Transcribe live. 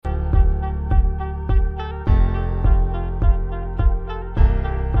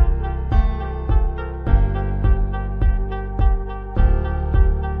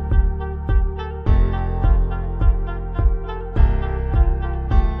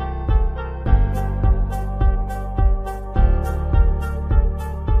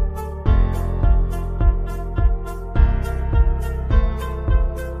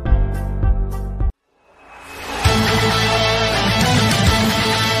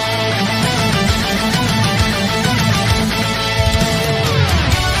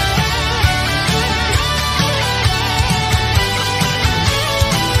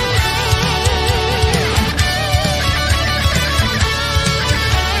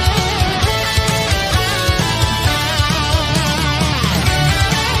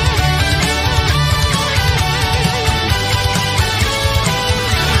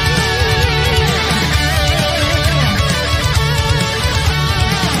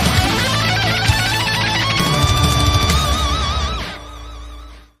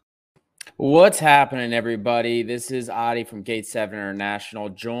What's happening, everybody? This is Adi from Gate 7 International,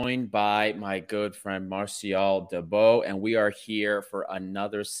 joined by my good friend Martial Debeau, and we are here for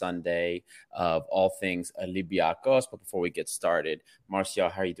another Sunday of all things Olympiacos. But before we get started, Martial,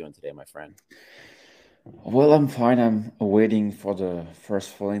 how are you doing today, my friend? Well, I'm fine. I'm waiting for the first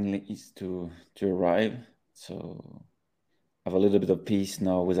foreign leagues to arrive. So I have a little bit of peace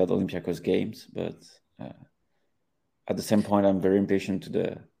now without Olympiacos games, but uh, at the same point, I'm very impatient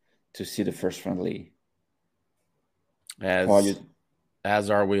to see the first friendly. How are As you? as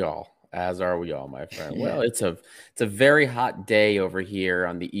are we all. As are we all, my friend. Well, Yeah. it's a very hot day over here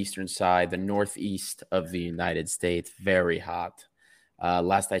on the eastern side, the northeast of the United States. Very hot.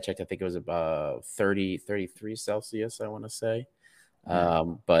 Last I checked, I think it was about 33 Celsius, I want to say. Yeah.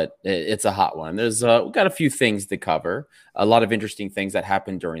 But it's a hot one. We've got a few things to cover, a lot of interesting things that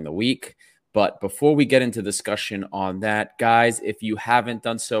happened during the week. But before we get into discussion on that, guys, if you haven't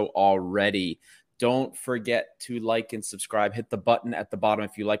done so already, don't forget to like and subscribe. Hit the button at the bottom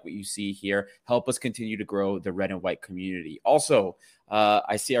if you like what you see here. Help us continue to grow the red and white community. Also,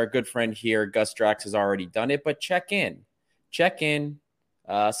 I see our good friend here, Gus Drax, has already done it, but check in. Check in.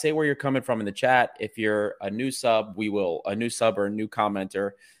 Say where you're coming from in the chat. If you're a new sub, a new sub or a new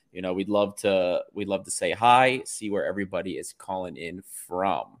commenter. We'd love to say hi, see where everybody is calling in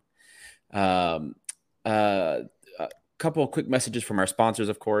from. Um, a couple of quick messages from our sponsors,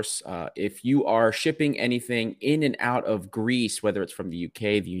 of course. If you are shipping anything in and out of Greece, whether it's from the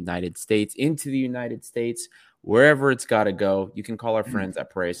UK, the United States, into the United States, wherever it's got to go, you can call our friends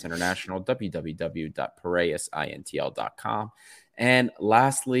at Piraeus International, www.piraeusintl.com. And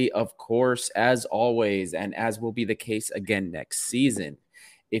lastly, of course, as always, and as will be the case again next season,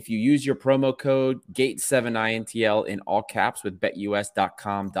 if you use your promo code GATE7INTL in all caps with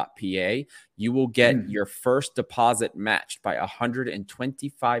betus.com.pa, you will get your first deposit matched by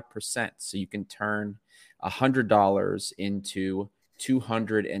 125%. So you can turn $100 into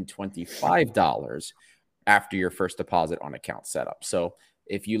 $225 after your first deposit on account setup. So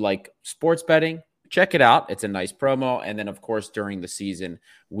if you like sports betting, check it out. It's a nice promo. And then, of course, during the season,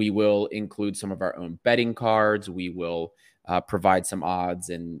 we will include some of our own betting cards. We will provide some odds.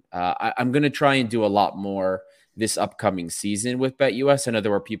 And I'm going to try and do a lot more this upcoming season with BetUS. I know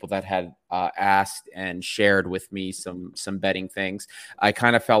there were people that had asked and shared with me some betting things. I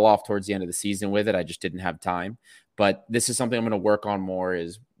kind of fell off towards the end of the season with it. I just didn't have time. But this is something I'm going to work on more,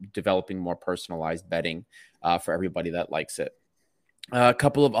 is developing more personalized betting for everybody that likes it. A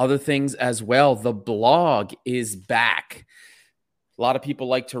couple of other things as well. The blog is back. A lot of people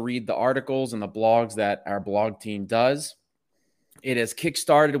like to read the articles and the blogs that our blog team does. It has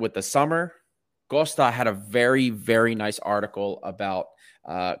kickstarted with the summer. Costa had a very, very nice article about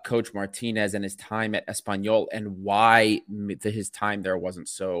Coach Martinez and his time at Espanyol and why his time there wasn't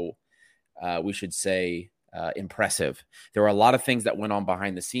so, we should say, impressive. There were a lot of things that went on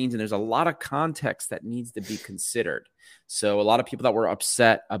behind the scenes, and there's a lot of context that needs to be considered. So a lot of people that were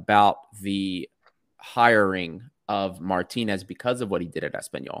upset about the hiring of Martinez because of what he did at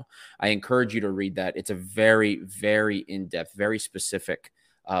Espanyol, I encourage you to read that. It's a very, very in-depth, very specific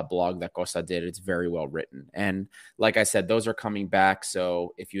blog that Costa did. It's very well written. And like I said, those are coming back.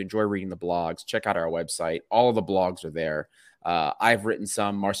 So if you enjoy reading the blogs, check out our website. All of the blogs are there. I've written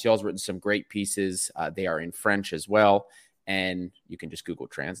some. Martial's written some great pieces. They are in French as well. And you can just Google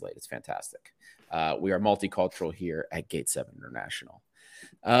Translate. It's fantastic. We are multicultural here at Gate 7 International.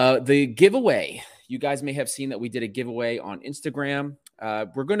 The giveaway. You guys may have seen that we did a giveaway on Instagram.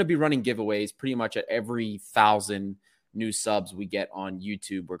 We're going to be running giveaways pretty much at every 1,000 new subs we get on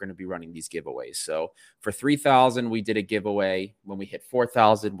YouTube. We're going to be running these giveaways. So for 3,000, we did a giveaway. When we hit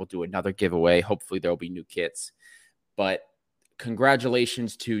 4,000, we'll do another giveaway. Hopefully there'll be new kits. But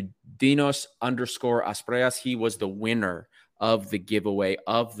congratulations to Dinos_Aspreas. He was the winner of the giveaway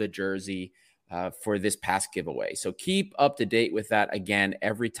of the jersey for this past giveaway. So keep up to date with that. Again,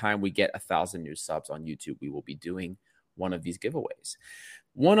 every time we get 1,000 new subs on YouTube, we will be doing one of these giveaways.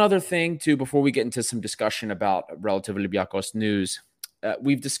 One other thing, too, before we get into some discussion about Relative Olympiacos news,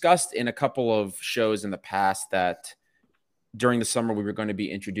 we've discussed in a couple of shows in the past that during the summer we were going to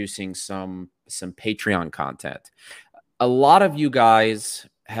be introducing some Patreon content. A lot of you guys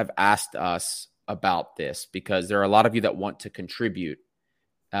have asked us about this because there are a lot of you that want to contribute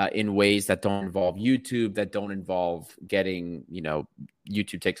in ways that don't involve YouTube, that don't involve getting,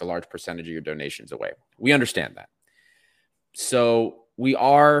 YouTube takes a large percentage of your donations away. We understand that. So we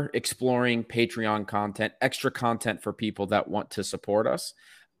are exploring Patreon content, extra content for people that want to support us,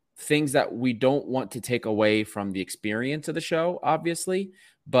 things that we don't want to take away from the experience of the show, obviously,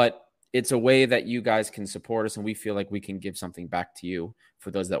 but it's a way that you guys can support us, and we feel like we can give something back to you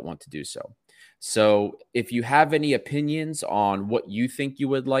for those that want to do so. So if you have any opinions on what you think you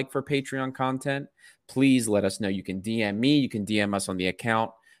would like for Patreon content, please let us know. You can DM me, you can DM us on the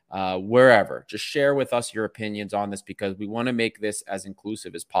account, wherever. Just share with us your opinions on this, because we want to make this as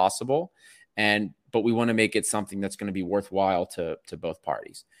inclusive as possible. But we want to make it something that's going to be worthwhile to both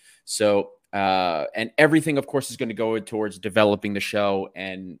parties. So, and everything, of course, is going to go towards developing the show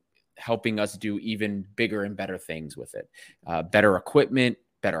and helping us do even bigger and better things with it. Better equipment,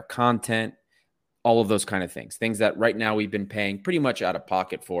 better content, all of those kind of things that right now we've been paying pretty much out of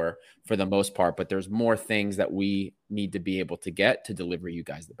pocket for the most part, but there's more things that we need to be able to get to deliver you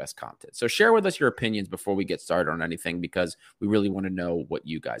guys the best content. So share with us your opinions before we get started on anything, because we really want to know what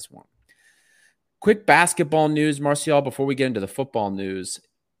you guys want. Quick basketball news, Martial, before we get into the football news.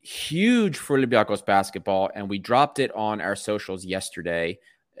 Huge for Olympiacos basketball, and we dropped it on our socials yesterday.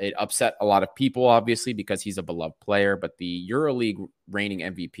 It upset a lot of people, obviously, because he's a beloved player, but the EuroLeague reigning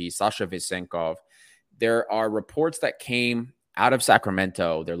MVP, Sasha Vesenkov, there are reports that came out of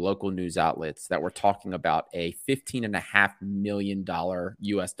Sacramento, their local news outlets, that were talking about a $15.5 million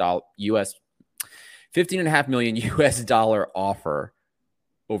offer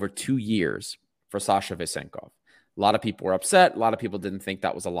over 2 years for Sasha Vesenkov. A lot of people were upset. A lot of people didn't think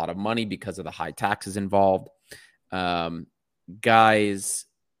that was a lot of money because of the high taxes involved. Guys,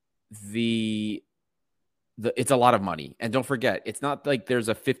 it's a lot of money. And don't forget, it's not like there's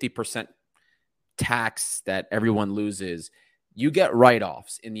a 50% tax that everyone loses. You get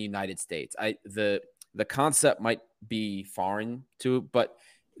write-offs in the United States. The concept might be foreign to, but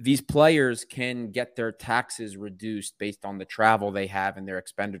these players can get their taxes reduced based on the travel they have and their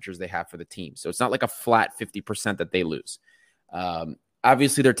expenditures they have for the team. So it's not like a flat 50% that they lose.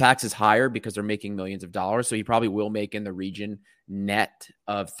 Obviously, their tax is higher because they're making millions of dollars. So he probably will make in the region net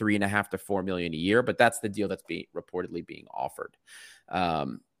of $3.5 to $4 million a year. But that's the deal that's reportedly being offered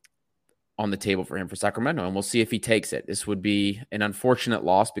on the table for him for Sacramento. And we'll see if he takes it. This would be an unfortunate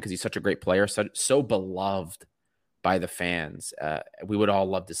loss because he's such a great player, so beloved by the fans. We would all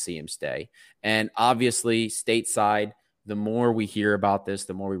love to see him stay. And obviously, stateside, the more we hear about this,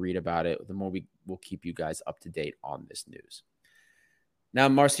 the more we read about it, the more we will keep you guys up to date on this news. Now,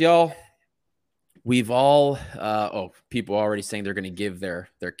 Martial, we've all, people are already saying they're going to give their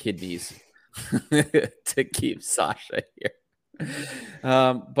kidneys to keep Sasha here.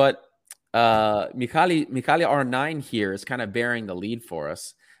 But Michali R9 here is kind of bearing the lead for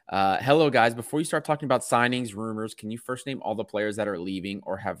us. Hello, guys. Before you start talking about signings, rumors, can you first name all the players that are leaving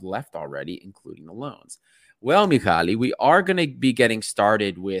or have left already, including the loans? Well, Michali, we are going to be getting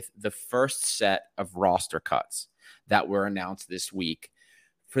started with the first set of roster cuts that were announced this week.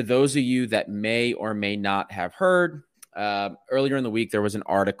 For those of you that may or may not have heard, earlier in the week, there was an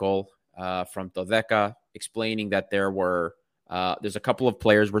article from Todeca explaining that there's a couple of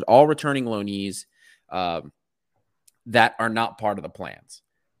players, we're all returning loanees that are not part of the plans.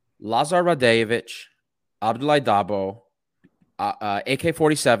 Lazar Radejevic, Abdoulaye Dabo,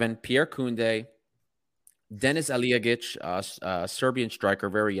 AK-47, Pierre Koundé, Denis Aliagic, Serbian striker,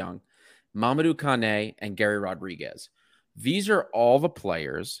 very young, Mamadou Kane, and Gary Rodriguez. These are all the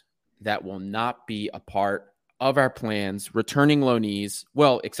players that will not be a part of our plans, returning loanees,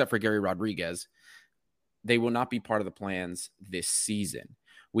 well, except for Gary Rodriguez. They will not be part of the plans this season.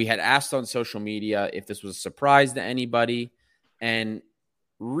 We had asked on social media if this was a surprise to anybody, and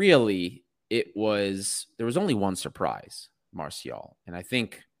really, there was only one surprise, Martial. And I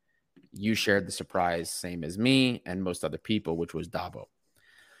think you shared the surprise, same as me and most other people, which was Dabo.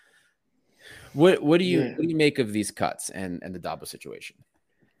 What do you make of these cuts and the Dabo situation?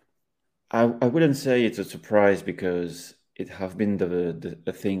 I wouldn't say it's a surprise because it have been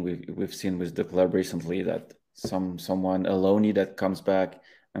the thing we've seen with the club recently, that someone a loanee that comes back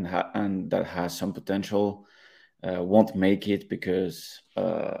and that has some potential won't make it because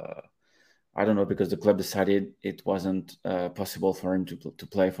I don't know, because the club decided it wasn't possible for him to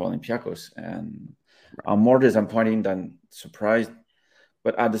play for Olympiacos. And I'm more disappointed than surprised.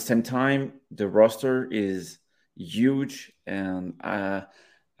 But at the same time, the roster is huge, and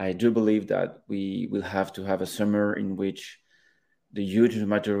I do believe that we will have to have a summer in which the huge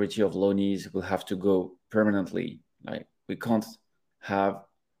majority of loanees will have to go permanently. Like, we can't have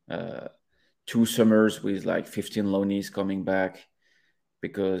 2 summers with like 15 loanees coming back,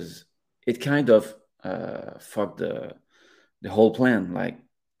 because it kind of fucked the whole plan. Like,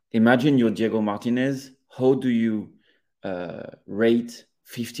 imagine you're Diego Martinez. How do you rate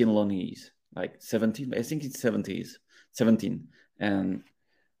 15 loanees? Like 17? I think it's 17. And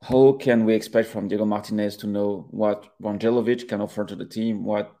how can we expect from Diego Martinez to know what Vangelovic can offer to the team,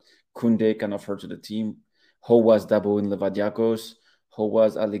 what Koundé can offer to the team. How was Dabo in Levadiakos? How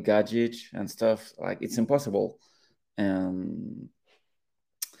was Ali Gajic and stuff? Like, it's impossible. And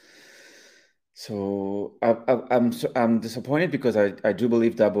so I'm disappointed because I do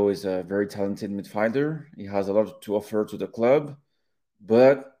believe Dabo is a very talented midfielder. He has a lot to offer to the club,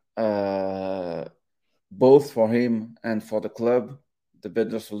 but both for him and for the club, the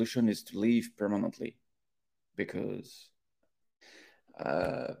better solution is to leave permanently because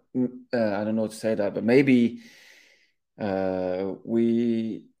I don't know how to say that, but maybe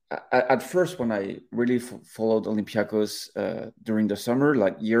we at first when I really followed Olympiacos during the summer,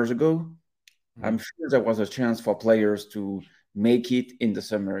 like years ago, I'm sure there was a chance for players to make it in the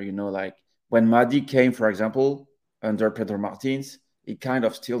summer. Like when Madi came, for example, under Pedro Martins, he kind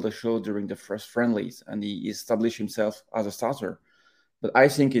of stole the show during the first friendlies and he established himself as a starter. But I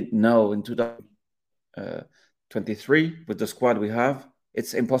think now in 2023, with the squad we have,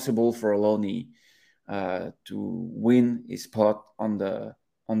 it's impossible for Aloni to win his spot on the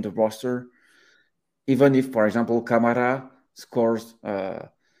roster. Even if, for example, Camara scores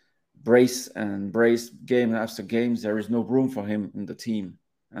brace game after games, there is no room for him in the team.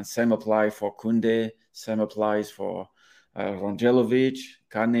 And same applies for Kunde, same applies for Rangelovic,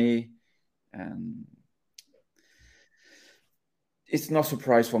 Kane, and it's no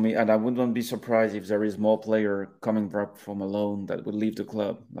surprise for me. And I wouldn't be surprised if there is more player coming back from a loan that would leave the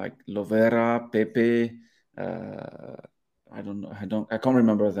club, like Lovera, Pepe. I don't know. I can't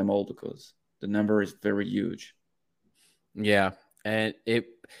remember them all because the number is very huge. Yeah, and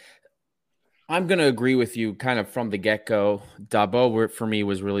I'm going to agree with you kind of from the get-go. Dabo, for me,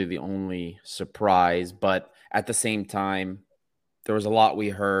 was really the only surprise. But at the same time, there was a lot we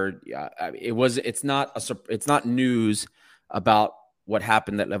heard. It's not news about what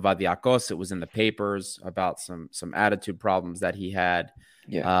happened at Levadiakos. It was in the papers about some attitude problems that he had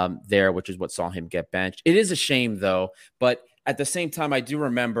there, which is what saw him get benched. It is a shame, though. But at the same time, I do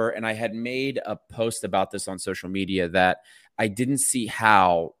remember, and I had made a post about this on social media, that I didn't see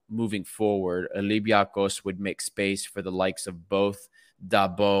how, moving forward, Olympiacos would make space for the likes of both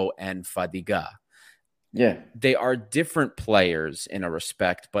Dabo and Fadiga. Yeah. They are different players in a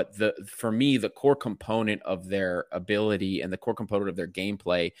respect, but for me, the core component of their ability and the core component of their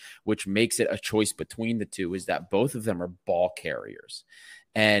gameplay, which makes it a choice between the two, is that both of them are ball carriers.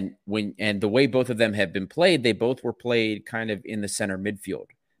 And the way both of them have been played, they both were played kind of in the center midfield.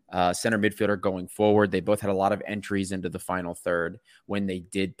 Center midfielder going forward. They both had a lot of entries into the final third when they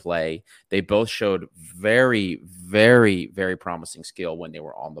did play. They both showed very, very, very promising skill when they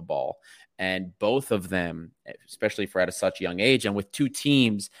were on the ball. And both of them, especially for at such a young age, and with two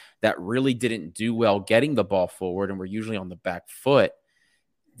teams that really didn't do well getting the ball forward and were usually on the back foot,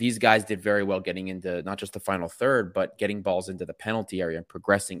 these guys did very well getting into not just the final third, but getting balls into the penalty area and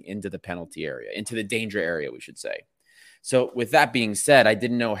progressing into the penalty area, into the danger area, we should say. So with that being said, I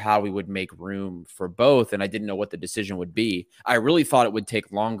didn't know how we would make room for both, and I didn't know what the decision would be. I really thought it would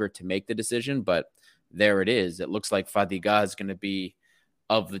take longer to make the decision, but there it is. It looks like Fadiga is going to be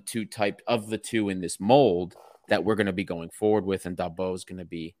of the two in this mold that we're going to be going forward with, and Dabo is going to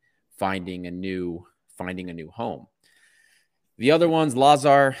be finding a new home. The other ones,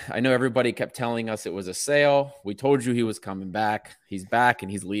 Lazar, I know everybody kept telling us it was a sale. We told you he was coming back. He's back and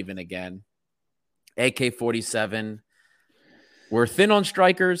he's leaving again. AK-47. We're thin on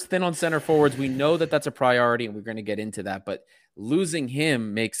strikers, thin on center forwards. We know that that's a priority, and we're going to get into that. But losing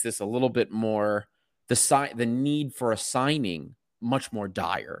him makes this a little bit more, the need for a signing much more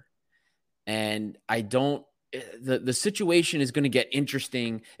dire. And the situation is going to get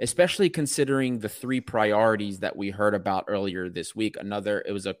interesting, especially considering the three priorities that we heard about earlier this week.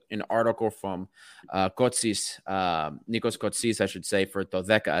 It was an article from Kotsis, Nikos Kotsis, I should say, for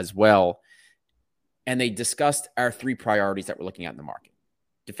Todeka as well. And they discussed our three priorities that we're looking at in the market: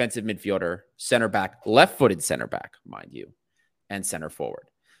 defensive midfielder, center back, left-footed center back, mind you, and center forward.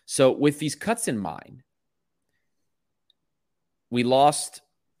 So with these cuts in mind, we lost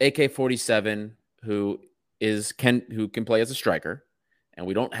AK-47, who can play as a striker, and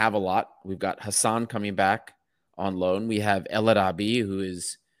we don't have a lot. We've got Hassan coming back on loan. We have El Arabi, who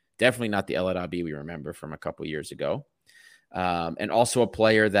is definitely not the El Arabi we remember from a couple years ago. And also a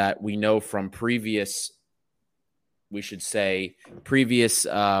player that we know from previous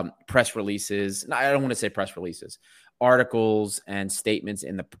press releases. No, I don't want to say press releases, articles and statements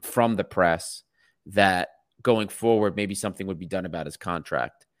from the press that going forward, maybe something would be done about his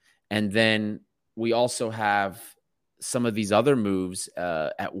contract. And then we also have some of these other moves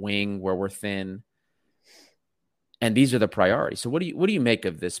at wing where we're thin. And these are the priorities. So what do you make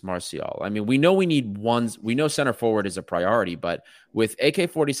of this, Martial? I mean, we know we need ones. We know center forward is a priority, but with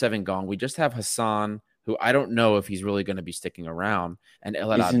AK-47 gone, we just have Hassan, who I don't know if he's really going to be sticking around, and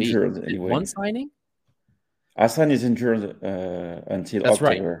El He's Arabi. injured One anyway. signing? Hassan is injured until That's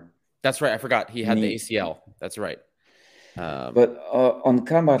right. October. That's right. I forgot he had the Knee. ACL. That's right. But on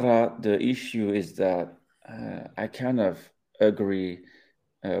Camara, the issue is that I kind of agree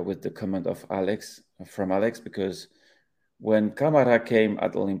with the comment of Alex from Alex, because when Camara came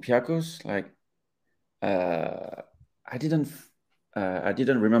at Olympiacos, like uh, I didn't I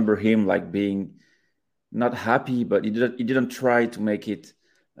didn't remember him like being not happy, but he didn't try to make it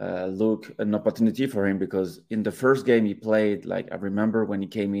look an opportunity for him, because in the first game he played, like I remember when he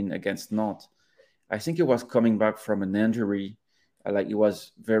came in against Nantes, I think he was coming back from an injury, like he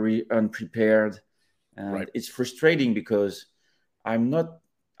was very unprepared, and Right. it's frustrating because I'm not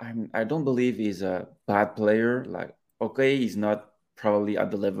I don't believe he's a bad player. Like, okay, he's not probably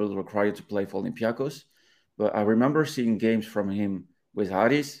at the level required to play for Olympiacos, but I remember seeing games from him with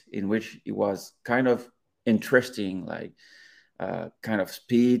Haris in which it was kind of interesting, like kind of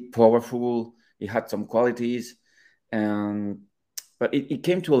speed, powerful. He had some qualities, and but it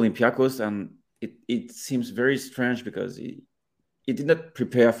came to Olympiacos, and it seems very strange because he did not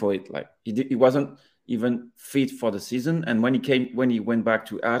prepare for it. Like he wasn't even fit for the season. And when he went back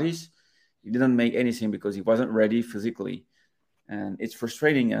to Aris, he didn't make anything because he wasn't ready physically. And it's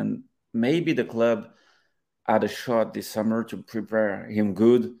frustrating. And maybe the club had a shot this summer to prepare him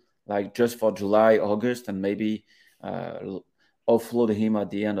good, like just for July, August, and maybe offload him at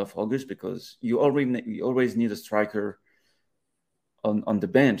the end of August, because you always need a striker on the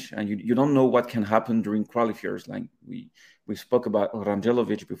bench, and you don't know what can happen during qualifiers. Like we spoke about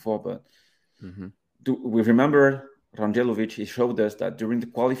Rangelovic before, but Mm-hmm. we remember Rangelovic? He showed us that during the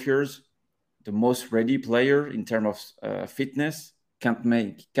qualifiers, the most ready player in terms of fitness can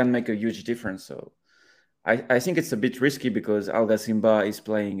make a huge difference. So I think it's a bit risky because Alga Simba is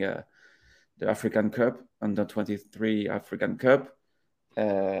playing the African Cup, under 23 African Cup,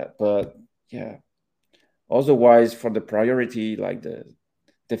 but yeah. Otherwise, for the priority, like the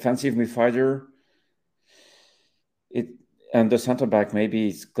defensive midfielder, it and the center back maybe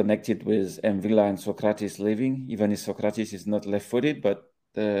is connected with Mvila and Socrates leaving, even if Socrates is not left-footed. But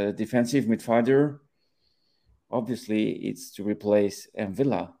the defensive midfielder, obviously, it's to replace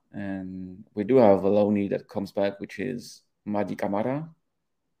Mvila, and we do have a loanee that comes back, which is Madi Camara.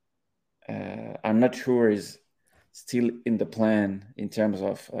 I'm not sure is still in the plan in terms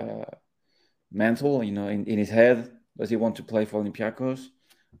of mental, in his head. Does he want to play for Olympiacos?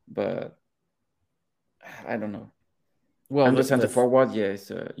 But I don't know. Well, And the center forward, yeah,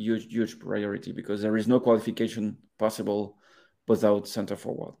 it's a huge priority because there is no qualification possible without center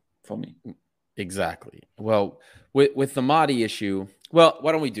forward for me. exactly. Well, with the Mahdi issue, well,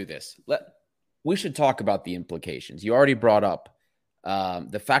 why don't we do this? We should talk about the implications. You already brought up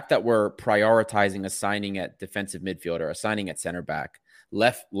the fact that we're prioritizing a signing at defensive midfielder, a signing at center back,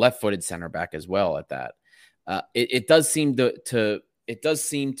 left-footed center back as well. At that, it does seem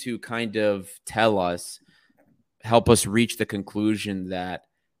to kind of help us reach the conclusion that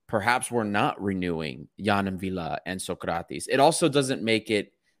perhaps we're not renewing Jan Villa and Socrates. It also doesn't make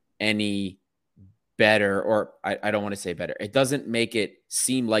it any better, or I don't want to say better. It doesn't make it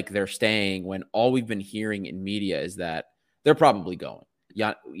seem like they're staying when all we've been hearing in media is that they're probably going.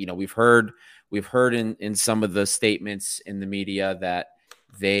 Yeah, we've heard in some of the statements in the media that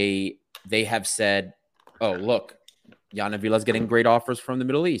they have said, "Oh, look, Jan Villa's getting great offers from the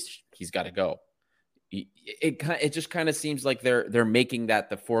Middle East. He's got to go." It just kind of seems like they're making that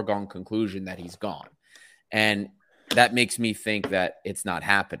the foregone conclusion that he's gone, and that makes me think that it's not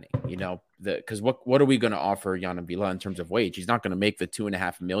happening. Because what are we going to offer Jan Villa in terms of wage? He's not going to make the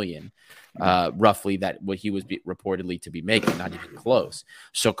 $2.5 million, roughly, that what he was reportedly to be making, not even close.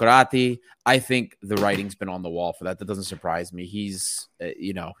 Socrates, I think the writing's been on the wall for that. That doesn't surprise me. He's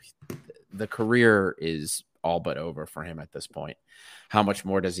the career is all but over for him at this point. How much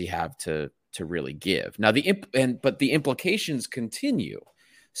more does he have to really give? Now but the implications continue.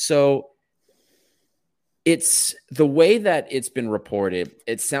 So it's the way that it's been reported.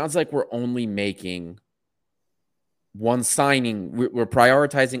 It sounds like we're only making one signing. We're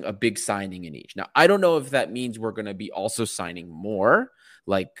prioritizing a big signing in each. Now, I don't know if that means we're going to be also signing more,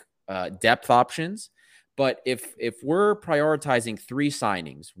 like depth options. But if we're prioritizing 3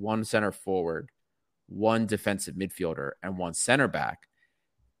 signings, one center forward, one defensive midfielder, and one center back,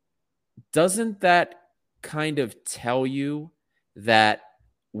 doesn't that kind of tell you that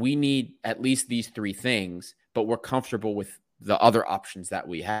we need at least these 3 things, but we're comfortable with the other options that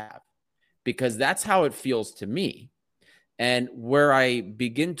we have? because that's how it feels to me. And where I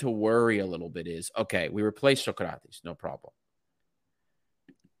begin to worry a little bit is, okay, we replace Socrates, no problem.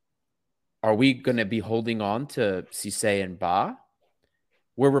 Are we going to be holding on to Cisse and Ba?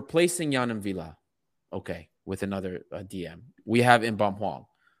 We're replacing Yan and Villa, okay, with another DM. We have Mbam Huang.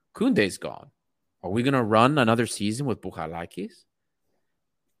 Kunde's gone. Are we going to run another season with Bukhalakis?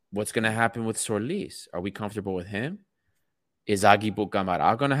 What's going to happen with Sorlis? Are we comfortable with him? Is Agibut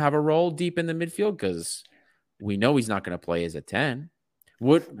Gamara going to have a role deep in the midfield? Because we know he's not going to play as a 10.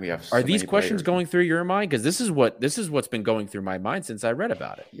 What We have are so these many questions players. going through your mind? Because this is what's been going through my mind since I read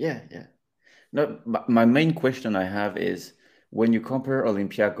about it. Yeah. No, my main question I have is when you compare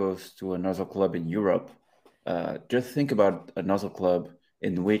Olympiacos to another club in Europe, just think about another club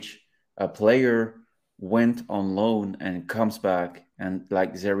in which a player went on loan and comes back, and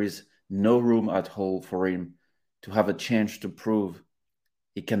like there is no room at all for him to have a chance to prove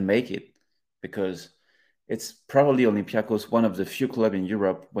he can make it, because it's probably Olympiacos, one of the few clubs in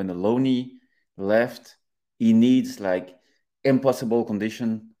Europe when the loanee left, he needs like impossible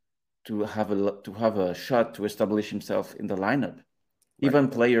condition to have a shot to establish himself in the lineup. Right. Even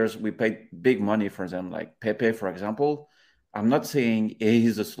players we paid big money for them, like Pepe, for example. I'm not saying he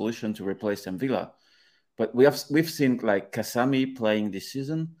is a solution to replace Villa, but we've seen like Kasami playing this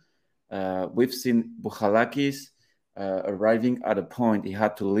season. We've seen Bukhalakis arriving at a point he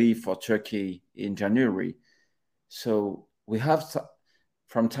had to leave for Turkey in January. So we have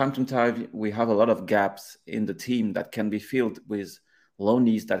from time to time we have a lot of gaps in the team that can be filled with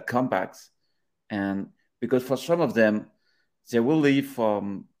loanees that come back, and because for some of them they will leave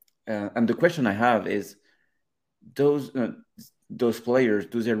from. And the question I have is those uh, those players,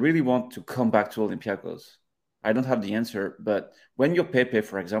 do they really want to come back to Olympiacos? I don't have the answer, but when you're Pepe,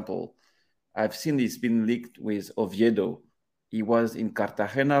 for example, I've seen this been leaked with Oviedo. He was in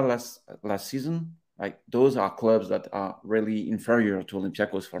Cartagena last season. Like those are clubs that are really inferior to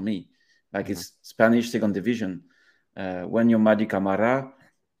Olympiacos for me. Like Mm-hmm. it's Spanish second division. When you're Madi Camara,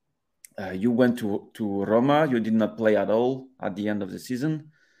 you went to Roma. You did not play at all at the end of the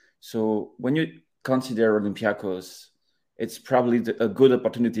season. So when you consider Olympiacos, it's probably a good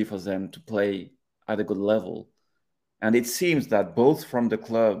opportunity for them to play at a good level. And it seems that both from the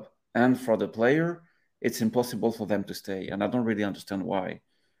club and for the player, it's impossible for them to stay. And I don't really understand why.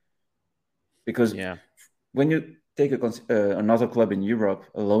 Because Yeah. when you take another club in Europe,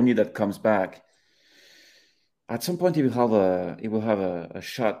 a loanee that comes back, at some point he will have a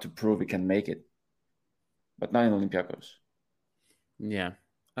shot to prove he can make it, but not in Olympiacos. Yeah.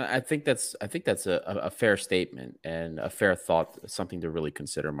 I think that's a fair statement and a fair thought, something to really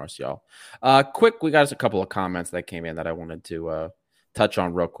consider, Martial. Quick, we got a couple of comments that came in that I wanted to touch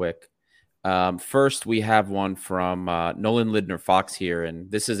on real quick. First, we have one from Nolan Lidner Fox here,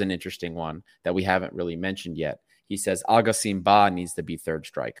 and this is an interesting one that we haven't really mentioned yet. He says Agasim Ba needs to be third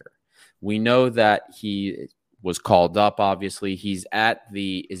striker. We know that he was called up, obviously. He's at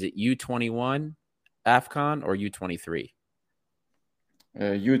is it U21 AFCON or U23?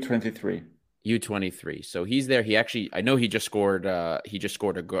 U23. U23. So he's there. I know he just scored a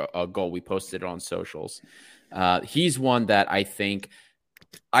goal. We posted it on socials. He's one that I think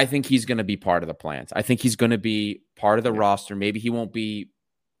he's going to be part of the plans. I think he's going to be part of the roster. Maybe he won't be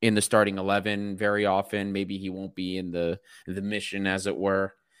in the starting 11 very often. Maybe he won't be in the mission, as it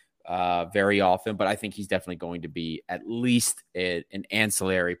were, very often. But I think he's definitely going to be at least an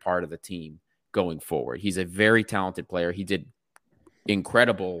ancillary part of the team going forward. He's a very talented player. He did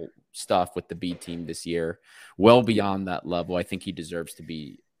incredible stuff with the B team this year, well beyond that level. I think he deserves to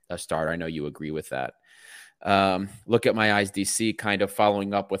be a starter. I know you agree with that. Look at my eyes, DC, kind of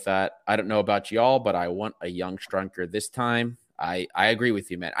following up with that. I don't know about y'all, but I want a young striker this time. I agree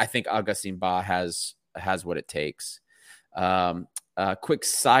with you, man. I think Agasim Ba has what it takes. Quick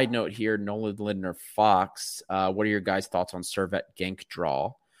side note here, Nolan Lindner Fox. What are your guys' thoughts on Servette Genk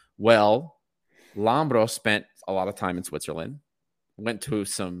draw? Well, Lambro spent a lot of time in Switzerland, went to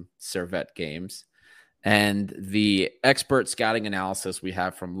some Servette games, and the expert scouting analysis we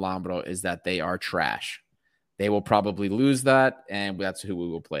have from Lambro is that they are trash. They will probably lose that, and that's who we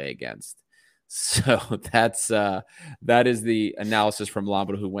will play against. So that is the analysis from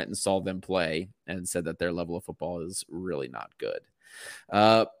Lambro, who went and saw them play and said that their level of football is really not good.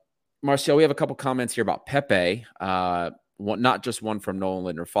 Marcel, we have a couple comments here about Pepe. Not just one from Nolan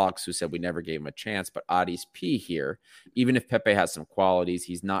Lindner Fox, who said we never gave him a chance, but Adis P here. Even if Pepe has some qualities,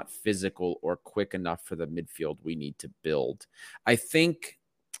 he's not physical or quick enough for the midfield we need to build. I think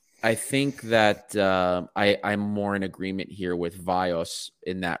that I'm more in agreement here with Vios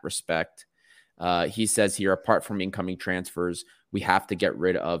in that respect. He says here, apart from incoming transfers, We have to get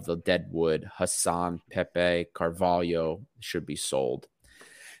rid of the deadwood. Hassan, Pepe, Carvalho should be sold.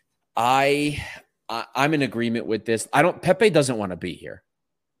 I'm in agreement with this. Pepe doesn't want to be here.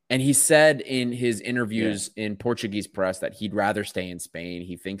 And he said in his interviews in Portuguese press that he'd rather stay in Spain.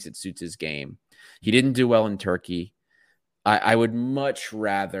 He thinks it suits his game. He didn't do well in Turkey. I would much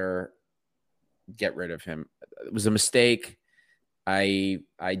rather get rid of him. It was a mistake. I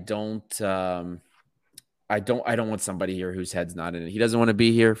don't want somebody here whose head's not in it. He doesn't want to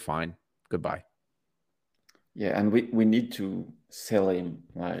be here. Fine. Goodbye. Yeah, and we need to sell him,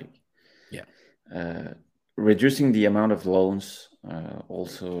 like, yeah. Reducing the amount of loans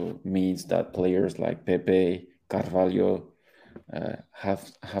also means that players like Pepe, Carvalho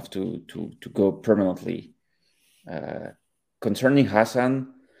have to go permanently. Concerning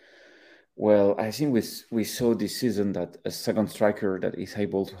Hassan, well, I think we saw this season that a second striker that is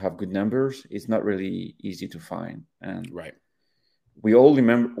able to have good numbers is not really easy to find. And right. We all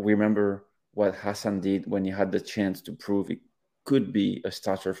remember what Hassan did when he had the chance to prove it could be a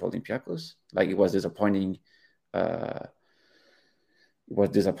starter for Olympiacos. Like, it was disappointing. It was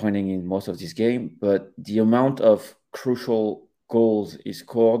disappointing in most of this game, but the amount of crucial goals he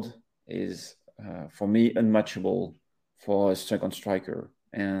scored is, for me, unmatchable for a second striker.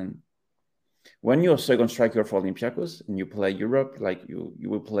 And when you're a second striker for Olympiacos and you play Europe, like you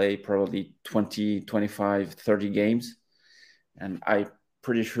will play probably 20, 25, 30 games. And I'm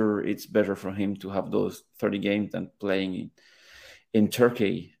pretty sure it's better for him to have those 30 games than playing in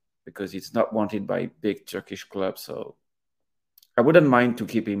Turkey, because it's not wanted by big Turkish clubs. So I wouldn't mind to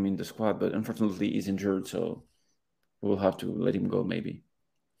keep him in the squad, but unfortunately he's injured, so we'll have to let him go maybe.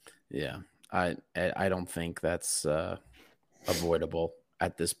 Yeah, I don't think that's avoidable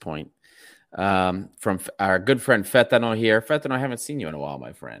at this point. From our good friend Fetano here. Fetano, I haven't seen you in a while,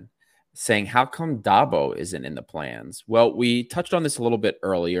 my friend. Saying, how come Dabo isn't in the plans? Well, we touched on this a little bit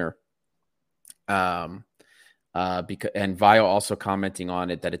earlier. Because and Vio also commenting on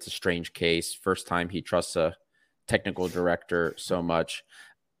it that it's a strange case. First time he trusts a technical director so much.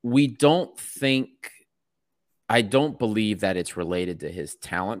 I don't believe that it's related to his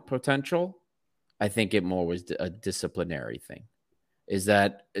talent potential. I think it more was a disciplinary thing.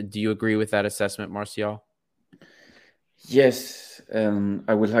 Do you agree with that assessment, Martial? Yes,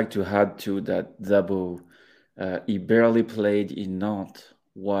 I would like to add to that Dabo, he barely played in Nantes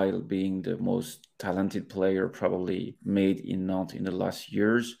while being the most talented player probably made in Nantes in the last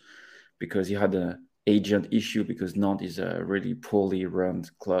years, because he had an agent issue, because Nantes is a really poorly run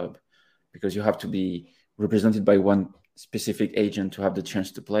club, because you have to be represented by one specific agent to have the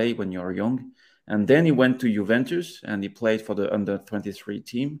chance to play when you're young. And then he went to Juventus and he played for the under 23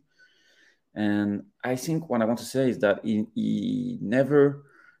 team. And I think what I want to say is that he never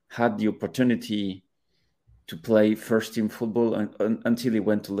had the opportunity to play first team football until he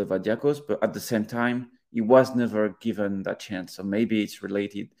went to Levadiakos. But at the same time, he was never given that chance. So maybe it's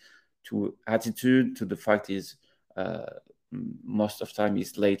related to attitude, to the fact is most of the time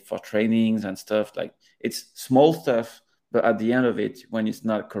he's late for trainings and stuff. Like, it's small stuff, but at the end of it, when it's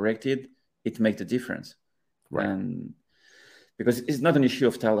not corrected, it makes a difference. Right. And because it's not an issue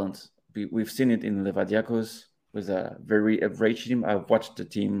of talent. We've seen it in Levadiakos with a very average team. I've watched the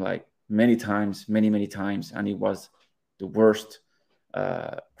team like many times, many times, and it was the worst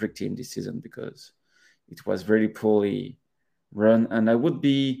Greek team this season because it was very poorly run. And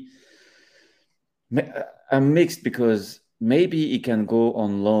I'm mixed, because maybe he can go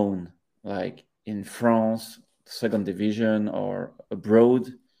on loan, like in France, second division, or abroad,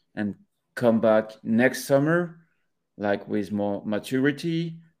 and come back next summer, like with more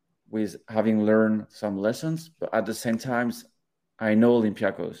maturity, with having learned some lessons. But at the same time, I know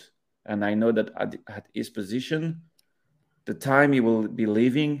Olympiacos, and I know that at his position, the time he will be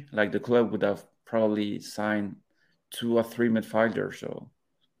leaving, like, the club would have probably signed 2 or 3 midfielders. So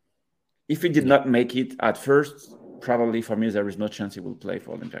if he did not make it at first, probably for me there is no chance he will play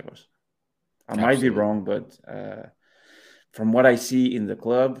for Olympiacos. I might be wrong, but from what I see in the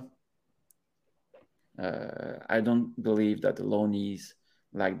club, I don't believe that the loanees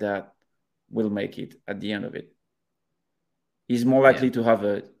like that will make it at the end of it. He's more likely to have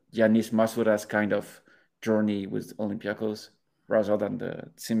a Yanis Masouras kind of journey with Olympiacos rather than the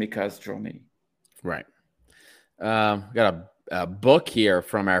Tsimikas journey. Right. Got a book here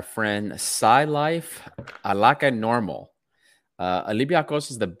from our friend Sci Life Alaka Normal.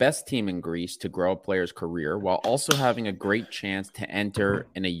 Olympiacos is the best team in Greece to grow a player's career while also having a great chance to enter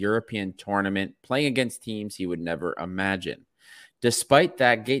in a European tournament, playing against teams he would never imagine. Despite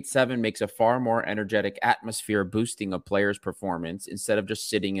that, Gate 7 makes a far more energetic atmosphere, boosting a player's performance instead of just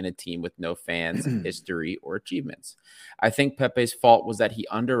sitting in a team with no fans, history, or achievements. I think Pepe's fault was that he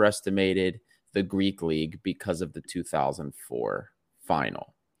underestimated the Greek league because of the 2004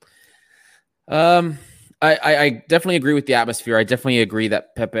 final. I definitely agree with the atmosphere. I definitely agree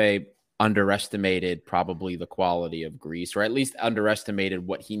that Pepe underestimated probably the quality of Greece, or at least underestimated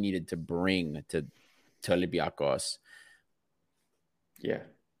what he needed to bring to Olympiacos. Yeah.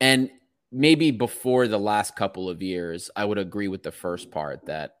 And maybe before the last couple of years, I would agree with the first part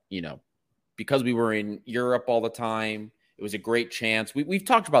that, because we were in Europe all the time, it was a great chance. We've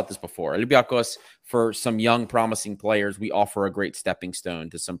talked about this before. Olympiacos, for some young, promising players, we offer a great stepping stone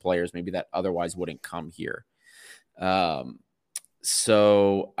to some players maybe that otherwise wouldn't come here.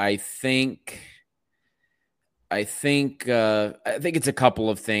 So I think it's a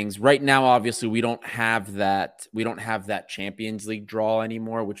couple of things. Right now, obviously, we don't have that Champions League draw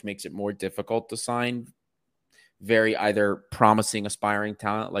anymore, which makes it more difficult to sign very either promising, aspiring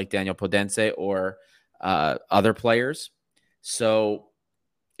talent like Daniel Podense or other players. So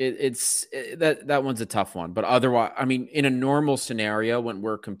that one's a tough one. But otherwise, I mean, in a normal scenario, when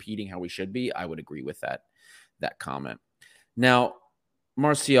we're competing how we should be, I would agree with that comment. Now,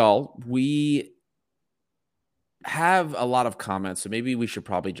 Martial, we have a lot of comments, so maybe we should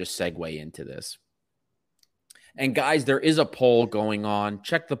probably just segue into this. And guys, there is a poll going on.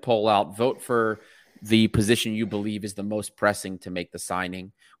 Check the poll out. Vote for the position you believe is the most pressing to make the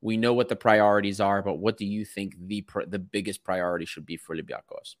signing. We know what the priorities are, but what do you think the biggest priority should be for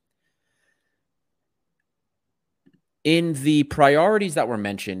Olympiacos? In the priorities that were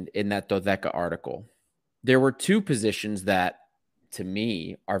mentioned in that Dodeca article, there were two positions that, to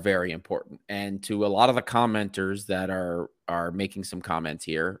me, are very important. And to a lot of the commenters that are making some comments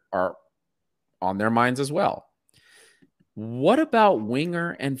here are on their minds as well. What about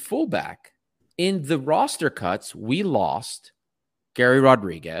winger and fullback? In the roster cuts, we lost Gary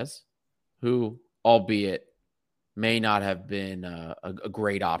Rodriguez, who, albeit may not have been a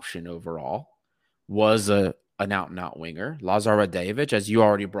great option overall, was an out-and-out winger. Lazar Radevic, as you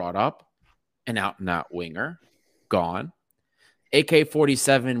already brought up, an out-and-out winger, gone.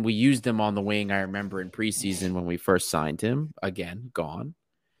 AK-47, we used him on the wing, I remember, in preseason when we first signed him. Again, gone.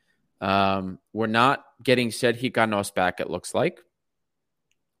 We're not getting Sergi Canos back, it looks like.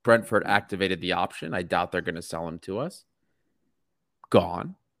 Brentford activated the option. I doubt they're going to sell him to us.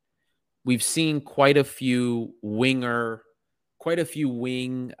 Gone. We've seen quite a few wing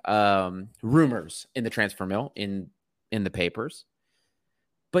rumors in the transfer mill, in the papers.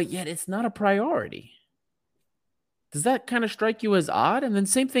 But yet it's not a priority. Does that kind of strike you as odd? And then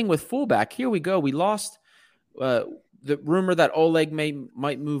same thing with fullback. Here we go. We lost the rumor that Oleg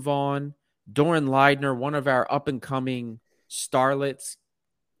might move on. Doran Leidner, one of our up-and-coming starlets,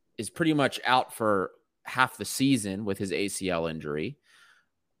 is pretty much out for half the season with his ACL injury.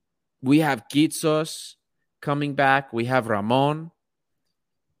 We have Gitsos coming back. We have Ramon.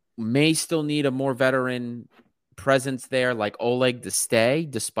 May still need a more veteran presence there, like Oleg, to stay,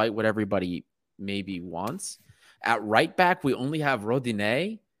 despite what everybody maybe wants. At right back, we only have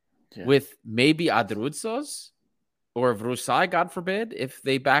Rodinei with maybe Adrutsos or Vrusai, God forbid, if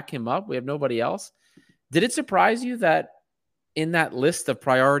they back him up. We have nobody else. Did it surprise you that in that list of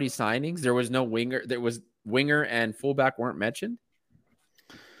priority signings, there was no winger? There was winger and fullback weren't mentioned?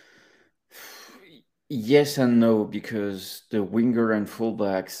 Yes and no, because the winger and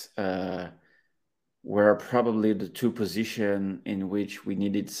fullbacks were probably the two positions in which we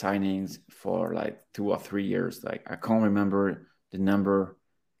needed signings for like 2 or 3 years. Like, I can't remember the number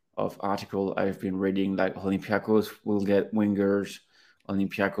of article I've been reading, like Olympiacos will get wingers,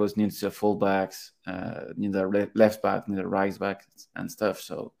 Olympiacos needs a fullbacks, need a left back, need a right back, and stuff.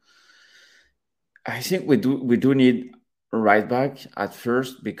 So I think we do need a right back at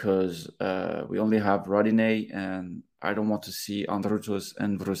first, because we only have Rodinei, and I don't want to see Andrutos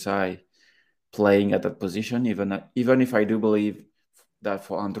and Vrusai playing at that position. Even if I do believe that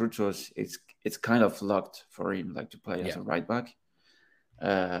for Andrutos, it's kind of locked for him, like, to play as a right back.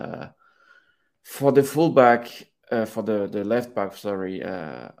 For the fullback, for the left back, sorry,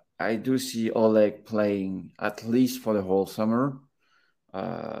 I do see Oleg playing at least for the whole summer,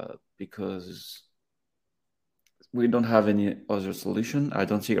 because we don't have any other solution. I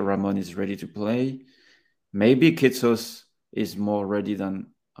don't think Ramon is ready to play. Maybe Kitsos is more ready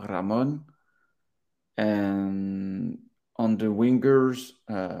than Ramon. And on the winger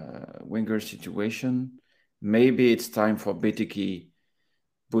situation, maybe it's time for Butucci,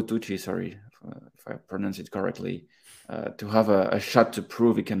 sorry, if I pronounce it correctly, to have a shot to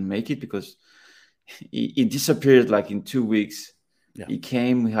prove he can make it, because he disappeared like in 2 weeks Yeah. He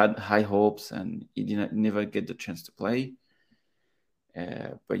came, we had high hopes, and he didn't never get the chance to play.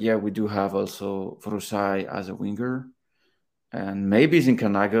 But yeah, we do have also Vrusai as a winger, and maybe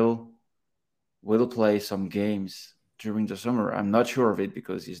Zinkernagel will play some games during the summer. I'm not sure of it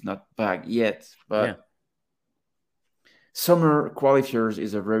because he's not back yet. Yeah. But summer qualifiers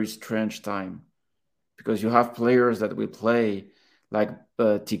is a very strange time because you have players that will play like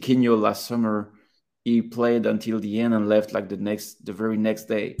Tiquinho last summer. He played until the end and left like the very next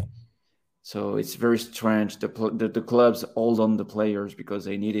day. So it's very strange. The clubs hold on the players because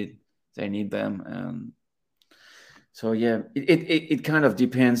they need them, and so yeah, it kind of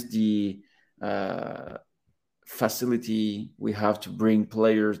depends the uh, facility we have to bring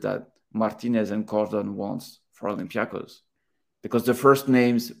players that Martinez and Cordon wants for Olympiacos, because the first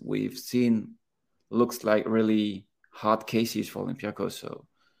names we've seen looks like really hot cases for Olympiacos. So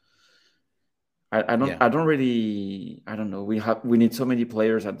Yeah. I don't really I don't know. We need so many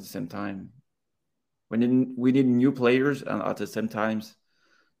players at the same time. We need new players and at the same times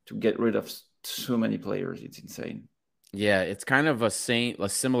to get rid of so many players. It's insane. Yeah, it's kind of a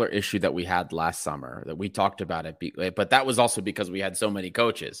similar issue that we had last summer that we talked about it, but that was also because we had so many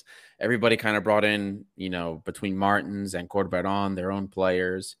coaches. Everybody kind of brought in, between Martins and Corberon, their own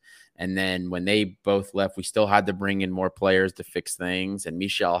players, and then when they both left, we still had to bring in more players to fix things, and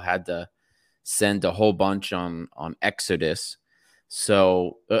Michel had to send a whole bunch on Exodus.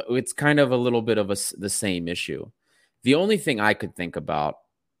 So it's kind of a little bit of the same issue. The only thing I could think about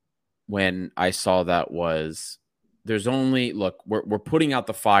when I saw that was we're putting out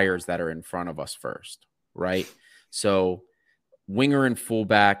the fires that are in front of us first, right? So winger and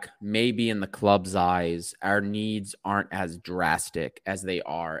fullback, maybe in the club's eyes, our needs aren't as drastic as they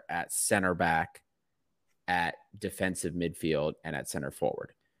are at center back, at defensive midfield, and at center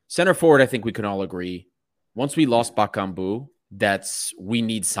forward. Center forward, I think we can all agree. Once we lost Bakambu, we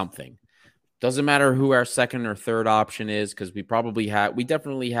need something. Doesn't matter who our second or third option is, because we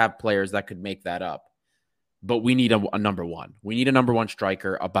definitely have players that could make that up. But we need a number one. We need a number one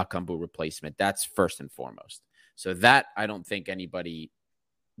striker, a Bakambu replacement. That's first and foremost. So that I don't think anybody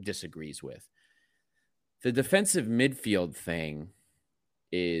disagrees with. The defensive midfield thing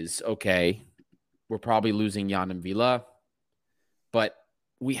is okay. We're probably losing Jan and Villa, but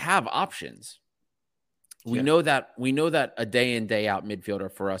we have options. We know that a day in, day out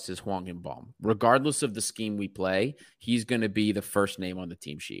midfielder for us is Hwang Baum. Regardless of the scheme we play, he's going to be the first name on the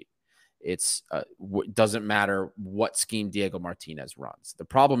team sheet. It's doesn't matter what scheme Diego Martinez runs. The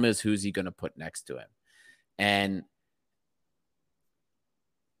problem is who's he going to put next to him. And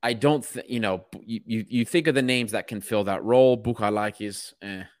I don't think, you think of the names that can fill that role. Bukhalakis,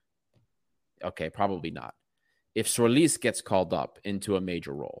 okay, probably not. If Solis gets called up into a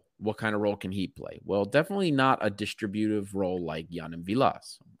major role, what kind of role can he play? Well, definitely not a distributive role like Yanin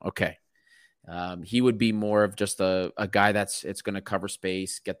Vilas. Okay. He would be more of just a guy it's going to cover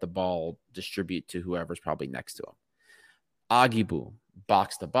space, get the ball, distribute to whoever's probably next to him. Agibu,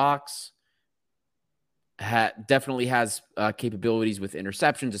 box to box, definitely has capabilities with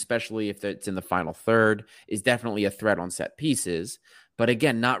interceptions, especially if it's in the final third, is definitely a threat on set pieces. But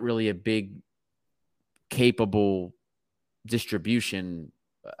again, not really a big, capable distribution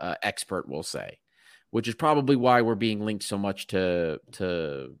expert, we'll say, which is probably why we're being linked so much to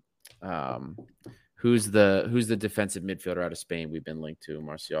who's the defensive midfielder out of Spain we've been linked to,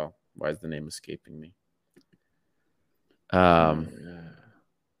 Martial. Why is the name escaping me? Oh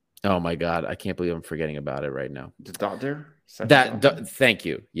my God, I can't believe I'm forgetting about it right now. The daughter? Thank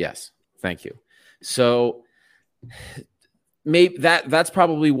you. Yes, thank you. So maybe that's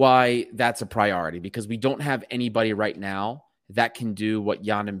probably why that's a priority, because we don't have anybody right now that can do what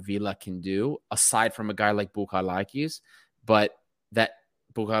Jan and Villa can do, aside from a guy like Bukhalakis, but that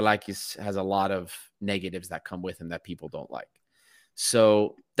Bukhalakis has a lot of negatives that come with him that people don't like.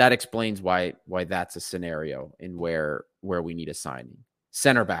 So that explains why that's a scenario in where we need a signing.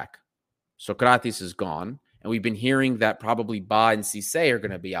 Center back, Socrates is gone, and we've been hearing that probably Ba and Cisse are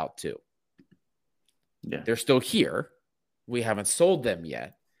going to be out too. Yeah, they're still here. We haven't sold them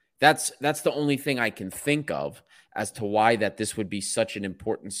yet. That's the only thing I can think of as to why that this would be such an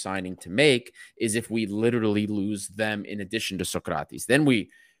important signing to make, is if we literally lose them in addition to Socrates. If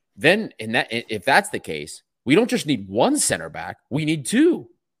that's the case, we don't just need one center back, we need two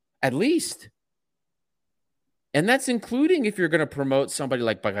at least. And that's including if you're going to promote somebody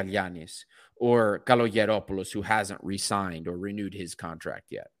like Bagaglianis or Kaloyeropoulos, who hasn't re-signed or renewed his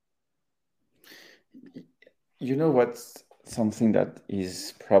contract yet. You know what's something that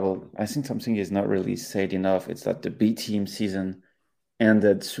is probably, I think something is not really said enough. It's that the B team season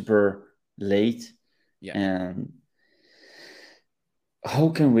ended super late. Yeah. And how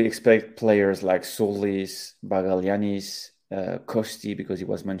can we expect players like Solis, Bagalianis, Kosti, because he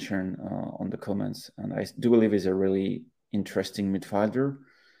was mentioned on the comments, and I do believe he's a really interesting midfielder.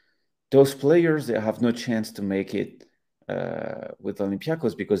 Those players, they have no chance to make it with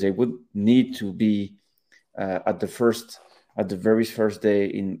Olympiacos because they would need to be at the very first day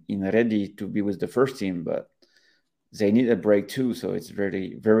in ready to be with the first team, but they need a break too. So it's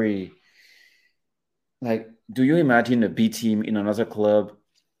very very like, do you imagine a B team in another club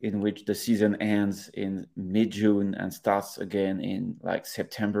in which the season ends in mid-June and starts again in like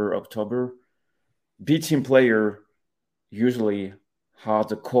September, October? B team player usually have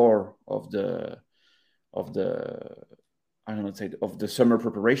the core of the I don't know, say of the summer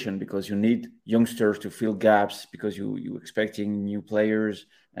preparation, because you need youngsters to fill gaps because you expecting new players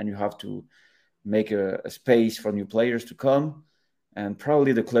and you have to make a space for new players to come. And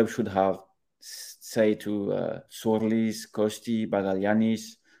probably the club should have say to Sorlis, Kosti,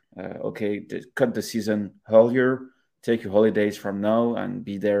 Bagaglianis, okay, cut the season earlier, take your holidays from now, and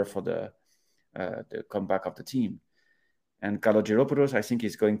be there for the comeback of the team. And Kalogeropoulos, I think,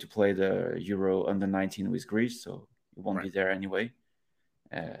 is going to play the Euro under 19 with Greece, so he won't Right. be there anyway.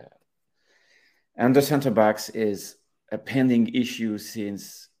 And the center backs is a pending issue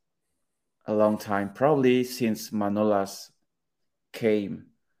since a long time, probably since Manolas came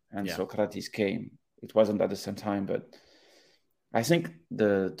and Yeah. Socrates came. It wasn't at the same time, but I think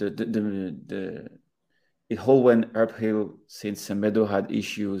the it all went uphill since Semedo had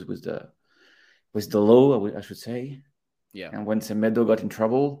issues with the law, I should say. Yeah. And when Semedo got in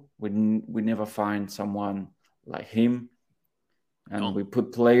trouble, we never find someone like him. And No. we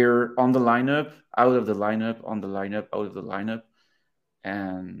put player on the lineup, out of the lineup, on the lineup, out of the lineup.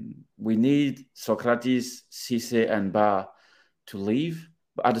 And we need Socrates, Cisse, and Ba to leave.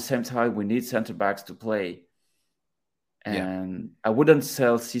 But at the same time, we need center backs to play. Yeah. And I wouldn't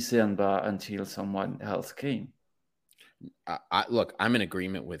sell Cisse and Ba until someone else came. Look, I'm in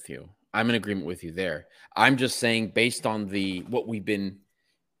agreement with you. I'm in agreement with you there. I'm just saying, based on what we've been,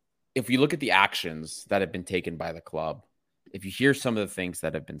 if you look at the actions that have been taken by the club, if you hear some of the things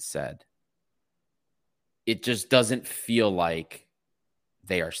that have been said, it just doesn't feel like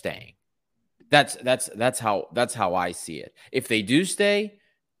they are staying. That's how I see it. If they do stay,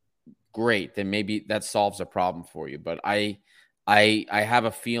 great, then maybe that solves a problem for you. But I have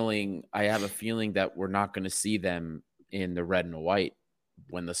a feeling that we're not going to see them in the red and white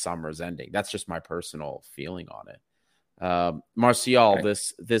when the summer is ending. That's just my personal feeling on it. Martial, Right.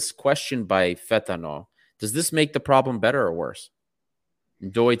 this question by Fetano, does this make the problem better or worse?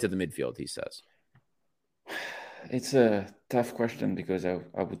 Doi to the midfield, he says. It's a tough question because I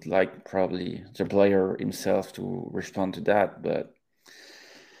would like probably the player himself to respond to that, but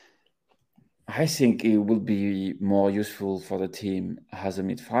I think it will be more useful for the team as a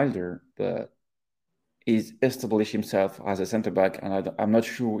midfielder, but he's established himself as a centre back, and I'm not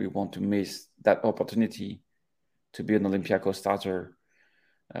sure we want to miss that opportunity to be an Olympiacos starter,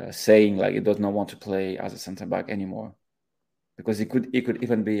 saying like he does not want to play as a centre back anymore, because he could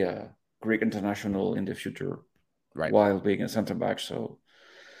even be a Greek international in the future Right. while being a centre back. So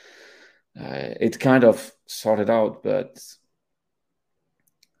it's kind of sorted out, but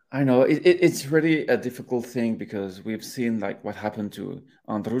I know it's really a difficult thing because we've seen like what happened to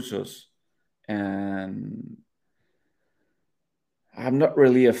Androusos, and I'm not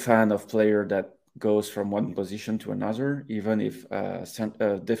really a fan of player that goes from one position to another, even if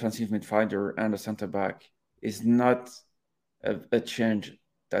a defensive midfielder and a center back is not a change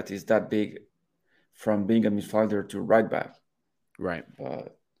that is that big from being a midfielder to right back. Right.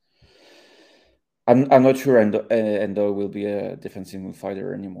 But I'm not sure Endo will be a defensive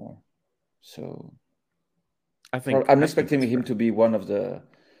midfielder anymore. So I'm I think expecting that's him fair. to be one of the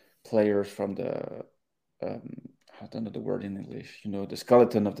players from the um, I don't know the word in English. The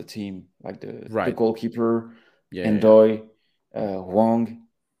skeleton of the team, like the Right. goalkeeper, Yeah. Endoy, Wong,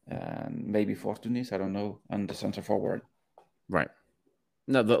 and maybe Fortunis. I don't know, and the center forward. Right.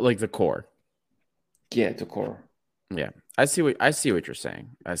 No, like the core. Yeah, the core. Yeah. I see what you're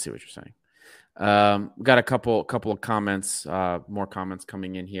saying. I see what you're saying. We got a couple of comments, more comments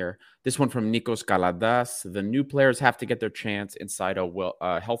coming in here. This one from Nikos Kaladas. The new players have to get their chance inside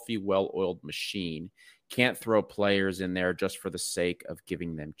a healthy, well-oiled machine. Can't throw players in there just for the sake of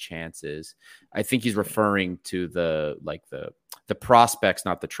giving them chances. I think he's referring to the prospects,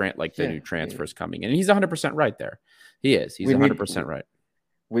 not the Yeah, new yeah. transfers coming in. And he's 100% right there. He is. He's We need 100% right.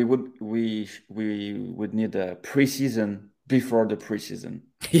 we would need a preseason before the preseason.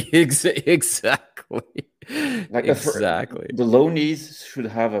 Exactly. Like Exactly. the loanees should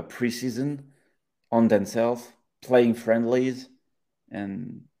have a preseason on themselves, playing friendlies,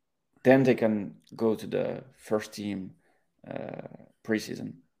 and then they can go to the first team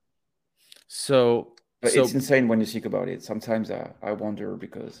preseason. So But it's so insane when you think about it. Sometimes I wonder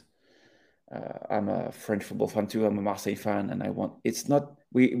because I'm a French football fan too. I'm a Marseille fan, and I want. It's not.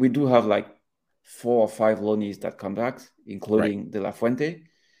 We do have like 4 or 5 loanies that come back, right. including De La Fuente,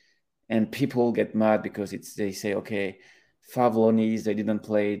 and people get mad because they say, okay, 5 loanies they didn't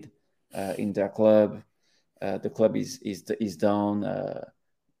play in their club. The club is down,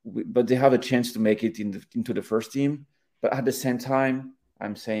 but they have a chance to make it into the first team. But at the same time,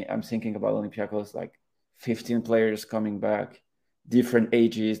 I'm thinking about Olympiacos, like 15 players coming back, different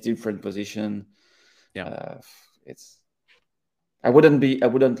ages, different position. Yeah. Uh, it's I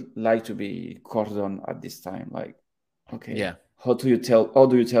wouldn't like to be cordon at this time. Like, okay, Yeah. how do you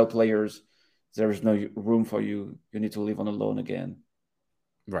tell players there is no room for you? You need to live on a loan again.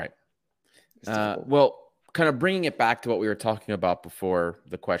 Right. It's difficult. Well, kind of bringing it back to what we were talking about before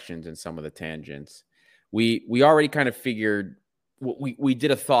the questions and some of the tangents, we already kind of figured we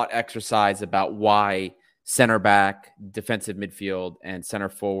did a thought exercise about why center back, defensive midfield, and center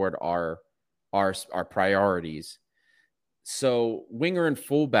forward are priorities. So winger and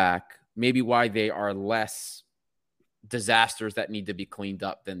fullback, maybe why they are less disasters that need to be cleaned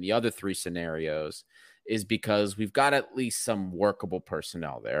up than the other three scenarios is because we've got at least some workable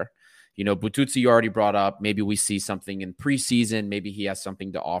personnel there. You know, Bututsi you already brought up. Maybe we see something in preseason. Maybe he has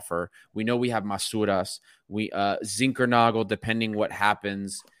something to offer. We know we have Masuras. We Zinkernagel, depending what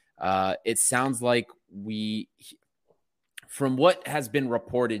happens. It sounds like from what has been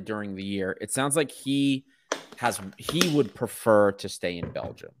reported during the year, it sounds like he would prefer to stay in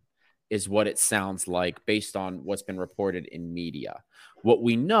Belgium, is what it sounds like based on what's been reported in media. What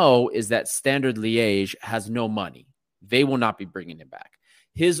we know is that Standard Liège has no money. They will not be bringing him back.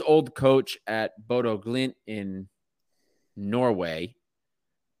 His old coach at Bodo Glimt in Norway,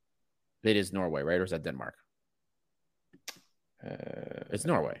 it is Norway, right? Or is that Denmark? It's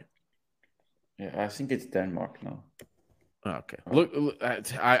Norway. Yeah, I think it's Denmark now. Okay. Look,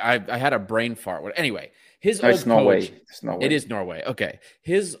 I had a brain fart. Anyway, his No, it's old coach. Norway. It's It Norway. is Norway. Okay.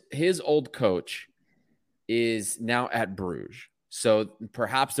 His old coach is now at Bruges. So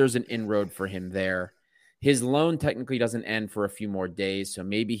perhaps there's an inroad for him there. His loan technically doesn't end for a few more days, so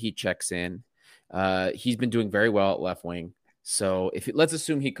maybe he checks in. He's been doing very well at left wing. So let's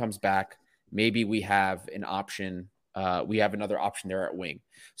assume he comes back, maybe we have an option. We have another option there at wing.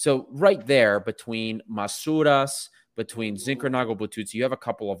 So right there between Masuras, between Zinkernagel, Bututsi, you have a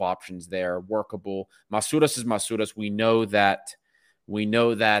couple of options there, workable. Masuras is Masuras. We know that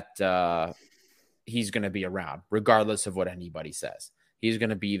he's going to be around, regardless of what anybody says. He's going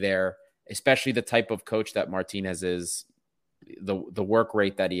to be there, especially the type of coach that Martinez is, the work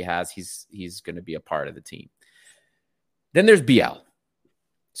rate that he has. He's going to be a part of the team. Then there's BL.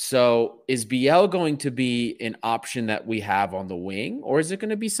 So is BL going to be an option that we have on the wing, or is it going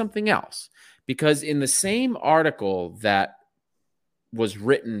to be something else? Because in the same article that was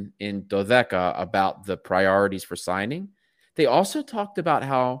written in Dodeca about the priorities for signing, they also talked about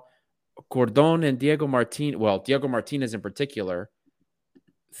how Cordon and Diego Martinez in particular,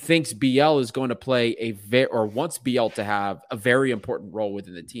 thinks BL is going to play or wants BL to have a very important role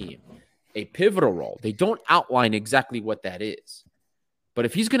within the team, a pivotal role. They don't outline exactly what that is. But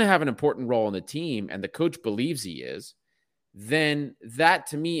if he's going to have an important role in the team and the coach believes he is, then that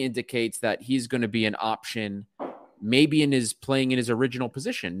to me indicates that he's going to be an option, maybe playing in his original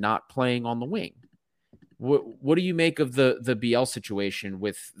position, not playing on the wing. What do you make of the BL situation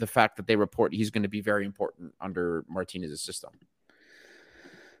with the fact that they report he's going to be very important under Martinez's system?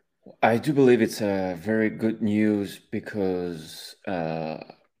 I do believe it's a very good news because I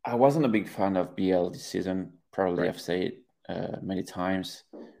wasn't a big fan of BL this season. Probably Right. I've said it many times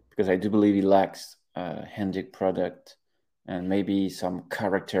because I do believe he lacks handic product and maybe some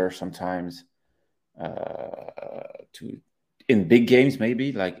character sometimes to in big games,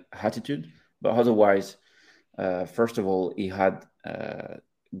 maybe like attitude. But otherwise, first of all, he had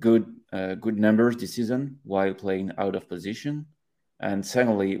good numbers this season while playing out of position, and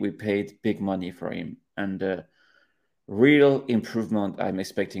secondly, we paid big money for him. And the real improvement I'm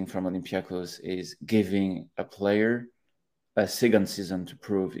expecting from Olympiacos is giving a player a second season to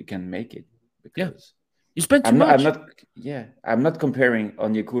prove he can make it. Yeah. Because You spent too I'm not, I'm much. not, yeah, I'm not comparing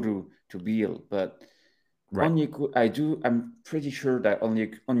Onyekuru to Beal, but Right. I'm pretty sure that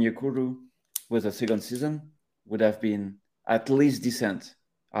Onyekuru with a second season would have been at least decent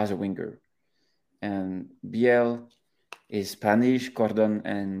as a winger. And Biel is Spanish, Cordon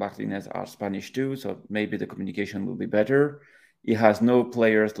and Martinez are Spanish too, so maybe the communication will be better. He has no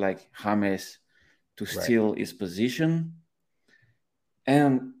players like James to Right. steal his position.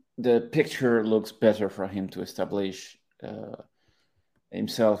 And the picture looks better for him to establish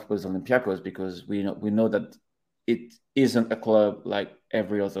himself with Olympiacos, because we know that it isn't a club like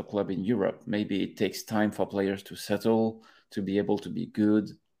every other club in Europe. Maybe it takes time for players to settle, to be able to be good.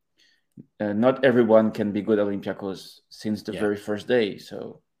 Not everyone can be good at Olympiacos since the Yeah. very first day.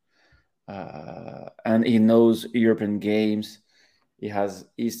 So, and he knows European games.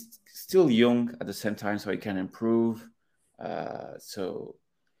 He's still young at the same time, so he can improve. So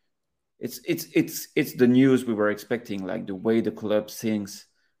it's the news we were expecting, like the way the club thinks,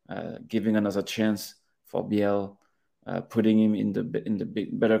 giving another chance for Biel, putting him in the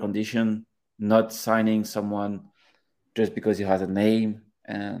better condition, not signing someone just because he has a name,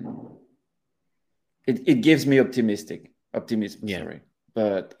 and it gives me optimism. Yeah. Sorry,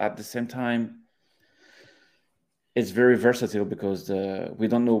 but at the same time, it's very versatile because we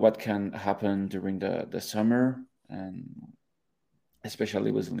don't know what can happen during the summer, and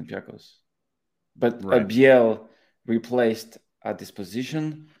especially with Olympiacos. But a Right. Biel replaced at this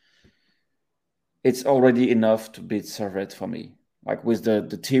position, it's already enough to beat Servette for me. Like with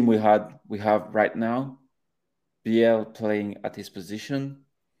the team we have right now, Biel playing at his position,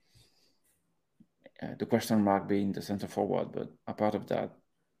 the question mark being the center forward. But apart of that,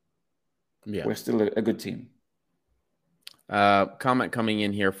 Yeah. we're still a good team. Comment coming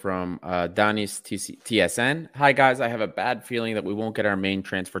in here from Danis TSN. Hi guys, I have a bad feeling that we won't get our main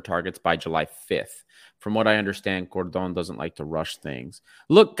transfer targets by July 5th. From what I understand, Cordon doesn't like to rush things.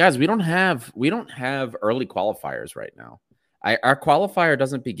 Look, guys, we don't have early qualifiers right now. Our qualifier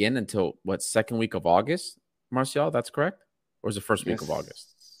doesn't begin until what, second week of August, Martial? That's correct, or is it first week of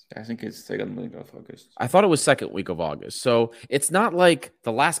August? Yes, I think it's second week of August. I thought it was second week of August. So it's not like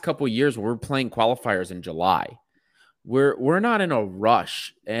the last couple of years where we're playing qualifiers in July. We're not in a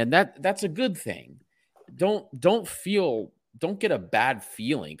rush, and that's a good thing. Don't get a bad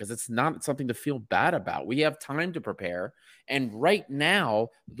feeling, because it's not something to feel bad about. We have time to prepare, and right now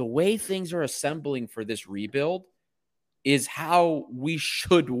the way things are assembling for this rebuild is how we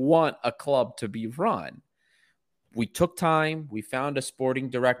should want a club to be run. We took time, we found a sporting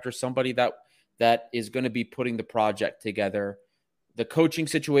director, somebody that is going to be putting the project together. The coaching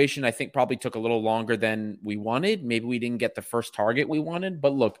situation, I think, probably took a little longer than we wanted. Maybe we didn't get the first target we wanted,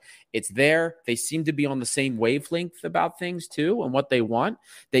 but look, it's there. They seem to be on the same wavelength about things too, and what they want.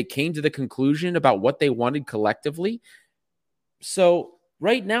 They came to the conclusion about what they wanted collectively. So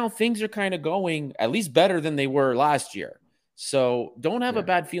right now, things are kind of going at least better than they were last year. So don't have a Yeah,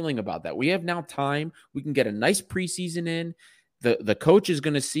 bad feeling about that. We have now time. We can get a nice preseason in. The coach is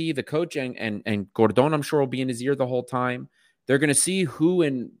going to see the coach, and Gordon, I'm sure, will be in his ear the whole time. They're going to see who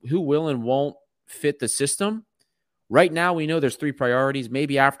will and won't fit the system. Right now, we know there's 3 priorities.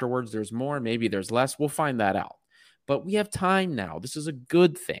 Maybe afterwards there's more. Maybe there's less. We'll find that out. But we have time now. This is a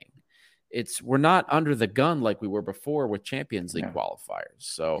good thing. We're not under the gun like we were before with Champions League yeah, qualifiers.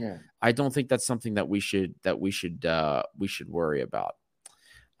 So yeah. I don't think that's something that we should worry about.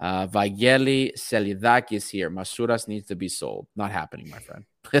 Vageli Selidakis here. Masuras needs to be sold. Not happening, my friend.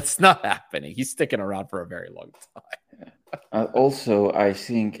 It's not happening. He's sticking around for a very long time. Also, I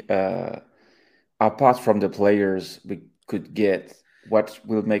think apart from the players we could get, what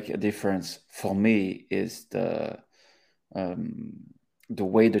will make a difference for me is um, the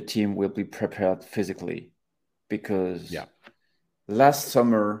way the team will be prepared physically. Because Yeah. last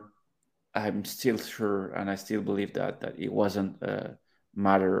summer, I'm still sure, and I still believe that it wasn't a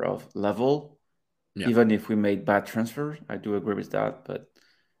matter of level. Yeah. Even if we made bad transfers, I do agree with that. But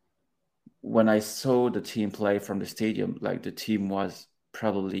when I saw the team play from the stadium, like the team was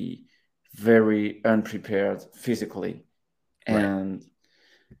probably very unprepared physically, Right. and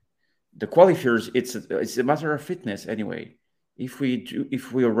the qualifiers, it's a matter of fitness anyway. If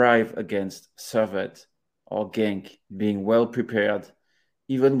we arrive against Servette or Genk being well prepared,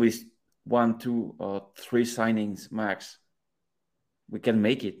 even with 1, 2, or 3 signings max, we can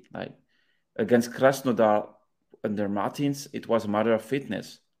make it. Like against Krasnodar under Martins, it was a matter of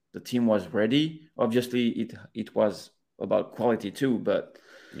fitness. The team was ready. Obviously, it was about quality too, but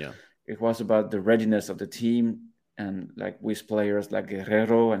Yeah. it was about the readiness of the team, and like with players like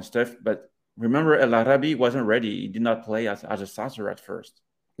Guerrero and stuff. But remember, El Arabi wasn't ready. He did not play as a starter at first,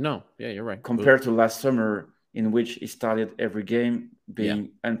 No. Yeah, you're right. compared to last summer, in which he started every game Yeah.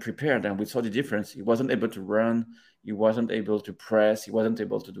 being unprepared. And we saw the difference. He wasn't able to run. He wasn't able to press. He wasn't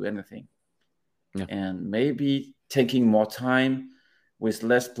able to do anything. Yeah. And maybe taking more time with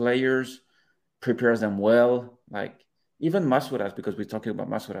less players prepares them well. Like even Masuras, because we're talking about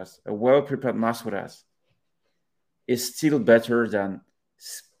Masuras, a well-prepared Masuras is still better than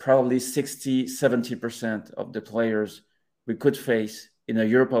probably 60, 70% of the players we could face in a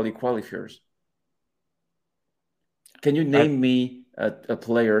Europa League qualifiers. Can you I name me a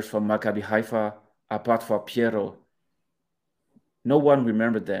players from Maccabi Haifa apart from Piero? No one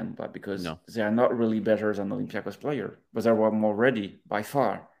remembered them, but because no. they are not really better than Olympiacos player, but they were more ready by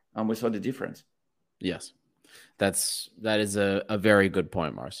far, and we saw the difference. Yes. That is a very good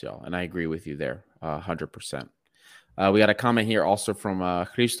point, Martial, and I agree with you there, 100%. We got a comment here also from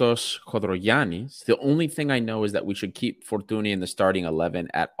Christos Khodrogiannis. The only thing I know is that we should keep Fortuny in the starting 11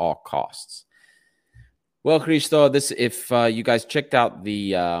 at all costs. Well, Christo, this if you guys checked out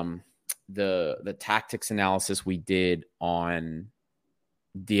the tactics analysis we did on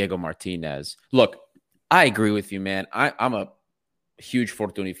Diego Martinez. Look, I agree with you, man. I'm a huge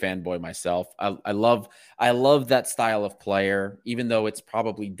Fortuny fanboy myself. I love that style of player, even though it's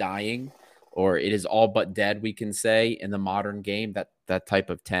probably dying or it is all but dead, we can say, in the modern game, that type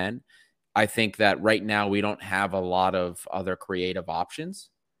of 10. I think that right now we don't have a lot of other creative options,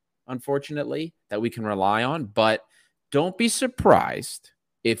 unfortunately, that we can rely on. But don't be surprised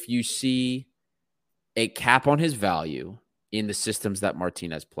if you see a cap on his value in the systems that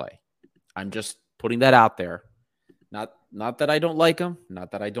Martinez play. I'm just putting that out there. Not that I don't like him,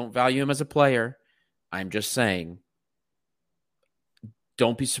 not that I don't value him as a player. I'm just saying,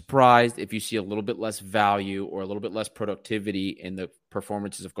 don't be surprised if you see a little bit less value or a little bit less productivity in the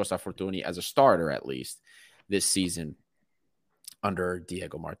performances of Costa Fortuni as a starter, at least this season under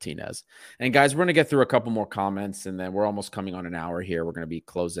Diego Martinez. And guys, we're going to get through a couple more comments, and then we're almost coming on an hour here. We're going to be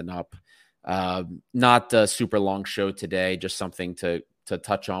closing up. Not a super long show today, just something to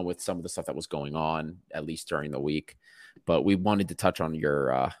touch on with some of the stuff that was going on, at least during the week. But we wanted to touch on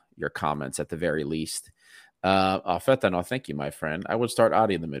your comments at the very least. Feta, thank you, my friend. I would start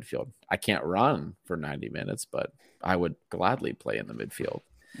Adi in the midfield. I can't run for 90 minutes, but I would gladly play in the midfield.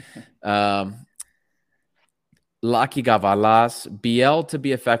 Laki Gavalas, BL to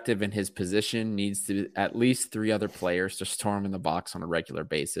be effective in his position needs to at least 3 other players to storm in the box on a regular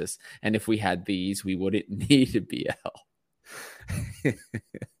basis. And if we had these, we wouldn't need a BL.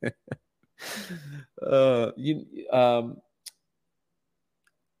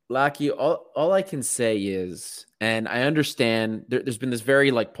 Laki, all I can say is, and I understand there's been this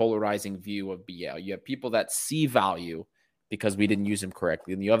very polarizing view of BL. You have people that see value because we didn't use him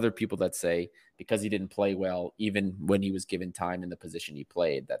correctly, and the other people that say because he didn't play well, even when he was given time in the position he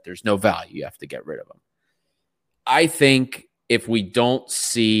played, that there's no value. You have to get rid of him. I think if we don't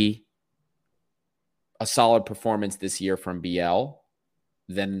see a solid performance this year from BL,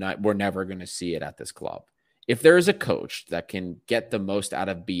 then we're never going to see it at this club. If there is a coach that can get the most out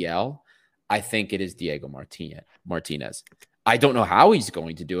of BL, I think it is Diego Martinez. I don't know how he's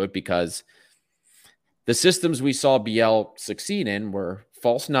going to do it because the systems we saw BL succeed in were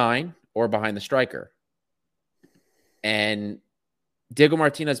false 9 or behind the striker. And Diego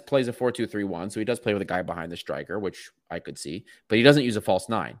Martinez plays a 4-2-3-1, so he does play with a guy behind the striker, which I could see, but he doesn't use a false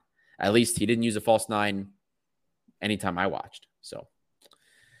 9. At least he didn't use a false 9 anytime I watched. So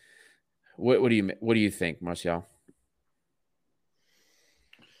what do you think, Martial?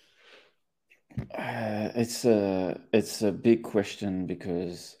 It's a big question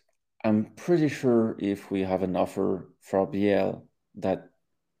because I'm pretty sure if we have an offer for BL that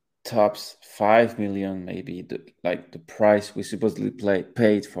tops 5 million, maybe the price we supposedly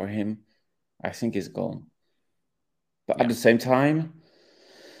paid for him, I think is gone. But Yeah. at the same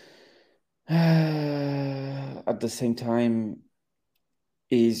time,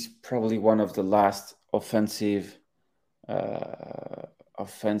 is probably one of the last offensive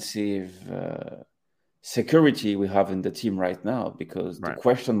security we have in the team right now, because the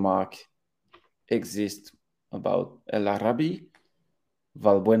question mark exists about El Arabi.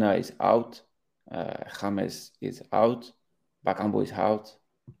 Valbuena is out, James is out, Bakambu is out.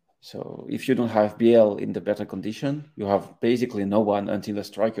 So if you don't have BL in the better condition, you have basically no one until the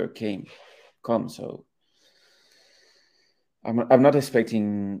striker comes. So I'm not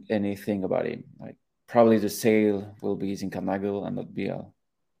expecting anything about him. Like probably the sale will be Zinchenko and not BL.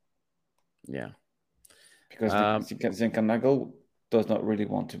 Yeah, because Zinchenko does not really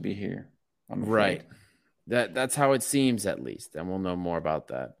want to be here. I'm afraid. Right. That's how it seems, at least, and we'll know more about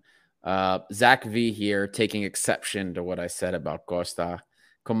that. Zach V here taking exception to what I said about Costa.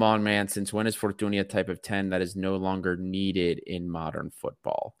 Come on, man. Since when is Fortuny a type of 10 that is no longer needed in modern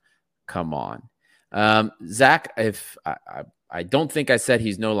football? Come on. Zach, if I don't think I said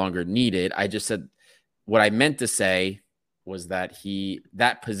he's no longer needed. I just said what I meant to say was that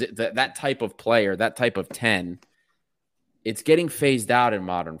that type of player, that type of 10, it's getting phased out in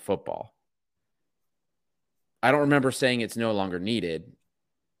modern football. I don't remember saying it's no longer needed.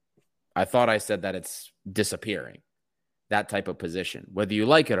 I thought I said that it's disappearing. that type of position. Whether you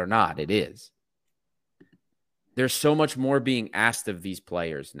like it or not, it is. There's so much more being asked of these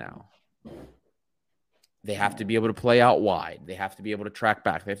players now. They have to be able to play out wide. They have to be able to track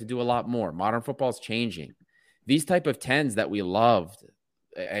back. They have to do a lot more. Modern football is changing. These type of 10s that we loved,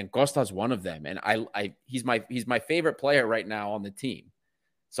 and Costa's one of them. And he's my favorite player right now on the team.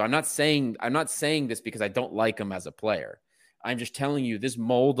 So I'm not saying this because I don't like him as a player. I'm just telling you this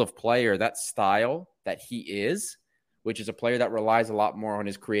mold of player, that style that he is, which is a player that relies a lot more on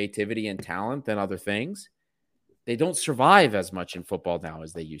his creativity and talent than other things. They don't survive as much in football now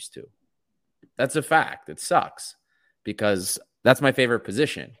as they used to. That's a fact. It sucks because that's my favorite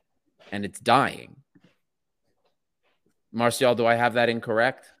position and it's dying. Martial, do I have that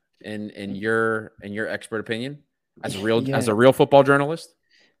incorrect in your expert opinion as a real football journalist?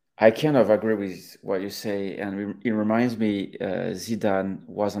 I kind of agree with what you say, and it reminds me Zidane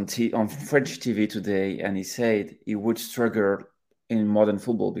was on French TV today, and he said he would struggle in modern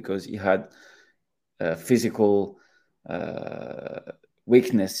football because he had physical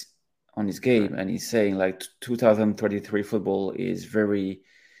weakness on his game, and he's saying like 2023 football is very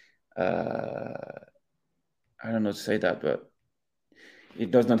I don't know to say that, but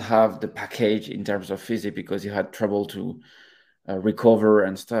it does not have the package in terms of physics because he had trouble to recover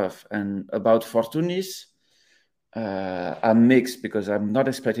and stuff. And about Fortunis, I'm mixed because I'm not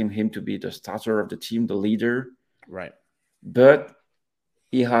expecting him to be the starter of the team, the leader. Right. But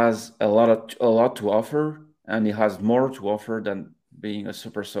he has a lot to offer, and he has more to offer than being a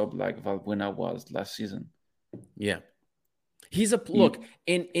super sub like Valbuena was last season. Yeah. He's look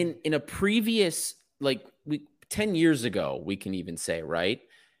in a previous 10 years ago, we can even say, right?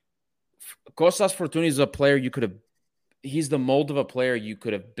 Costas Fortuny is a player he's the mold of a player you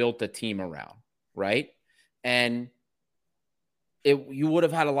could have built a team around, right? And you would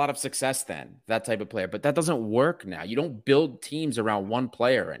have had a lot of success then, that type of player. But that doesn't work now. You don't build teams around one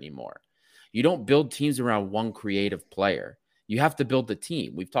player anymore. You don't build teams around one creative player. You have to build the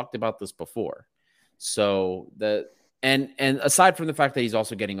team. We've talked about this before. So and aside from the fact that he's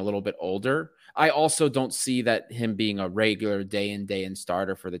also getting a little bit older, I also don't see that him being a regular day in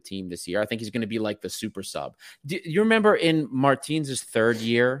starter for the team this year. I think he's going to be like the super sub. Do you remember in Martins' third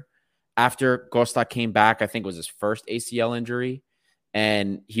year after Costa came back, I think it was his first ACL injury,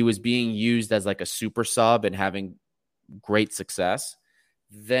 and he was being used as like a super sub and having great success?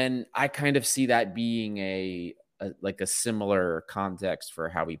 Then I kind of see that being a similar context for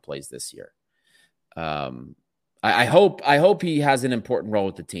how he plays this year. I hope he has an important role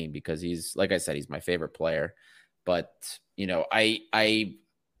with the team because he's, like I said, he's my favorite player. But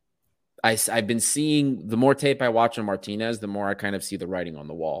I've been seeing, the more tape I watch on Martinez, the more I kind of see the writing on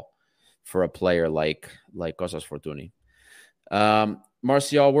the wall for a player like Costas Fortuny.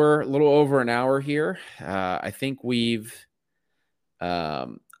 Martial, we're a little over an hour here. I think we've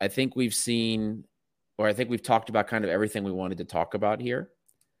seen, or I think we've talked about kind of everything we wanted to talk about here.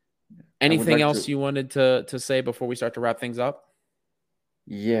 Anything else you wanted to say before we start to wrap things up?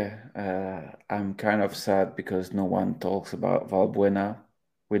 Yeah, I'm kind of sad because no one talks about Valbuena.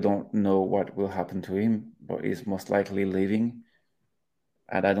 We don't know what will happen to him, but he's most likely leaving.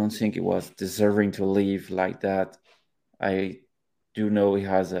 And I don't think he was deserving to leave like that. I do know he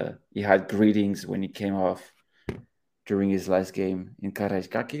had greetings when he came off during his last game in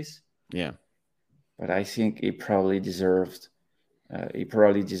Karaiskakis. Yeah. But I think he probably deserved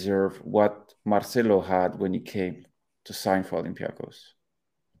what Marcelo had when he came to sign for Olympiacos.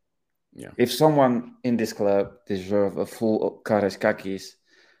 Yeah. If someone in this club deserves a full Karaiskakis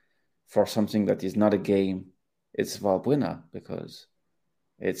for something that is not a game, it's Valbuena, because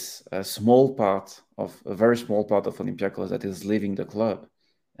it's a very small part of Olympiacos that is leaving the club.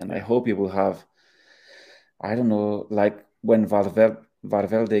 And I hope he will have, I don't know, like when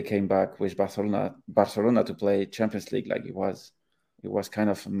Valverde came back with Barcelona to play Champions League, like it was kind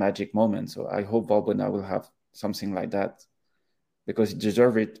of a magic moment. So I hope Valbuena will have something like that, because he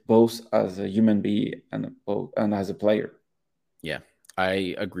deserves it both as a human being and as a player. Yeah,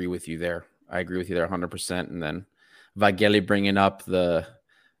 I agree with you there. 100%. And then Vageli bringing up the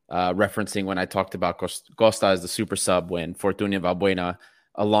referencing when I talked about Costa as the super sub when Fortuny and Valbuena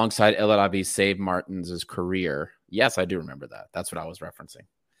alongside El Arabi saved Martins' career. Yes, I do remember that. That's what I was referencing.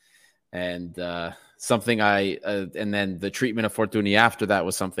 And and then the treatment of Fortuny after that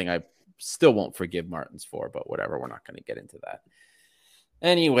was something I still won't forgive Martins for, but whatever. We're not going to get into that.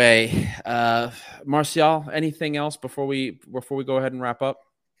 Anyway, Martial, anything else before we go ahead and wrap up?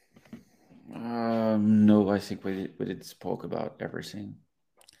 No, I think we did spoke about everything.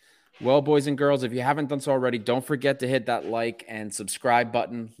 Well, boys and girls, if you haven't done so already, don't forget to hit that like and subscribe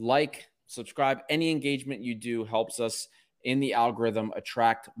button. Like, subscribe. Any engagement you do helps us in the algorithm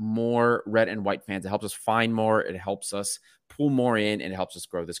attract more red and white fans. It helps us find more. It helps us pull more in, and it helps us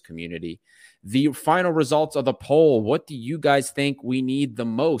grow this community. The final results of the poll. What do you guys think we need the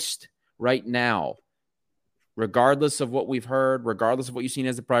most right now? Regardless of what we've heard, regardless of what you've seen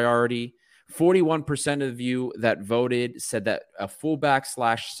as a priority, 41% of you that voted said that a fullback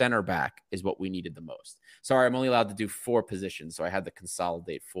 / center back is what we needed the most. Sorry, I'm only allowed to do 4 positions, so I had to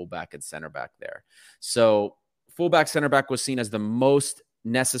consolidate fullback and center back there. So fullback, center back was seen as the most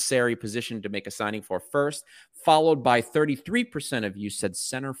necessary position to make a signing for first, followed by 33% of you said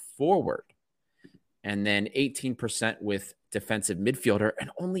center forward, and then 18% with defensive midfielder, and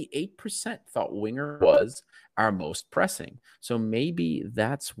only 8% thought winger was our most pressing. So maybe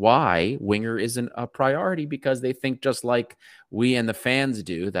that's why winger isn't a priority, because they think, just like we and the fans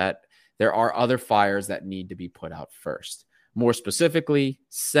do, that there are other fires that need to be put out first. More specifically,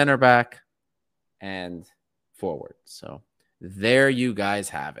 center back and forward. So there you guys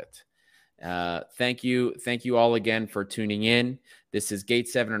have it. Thank you all again for tuning in. This is Gate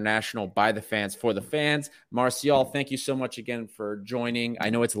 7 International, by the fans, for the fans. Martial, thank you so much again for joining. I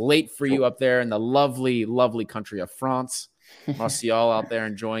know it's late for you up there in the lovely, lovely country of France. Martial out there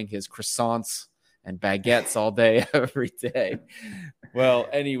enjoying his croissants and baguettes all day, every day. Well,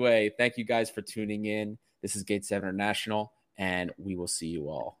 anyway, thank you guys for tuning in. This is Gate 7 International, and we will see you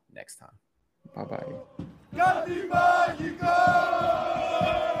all next time. Bye-bye.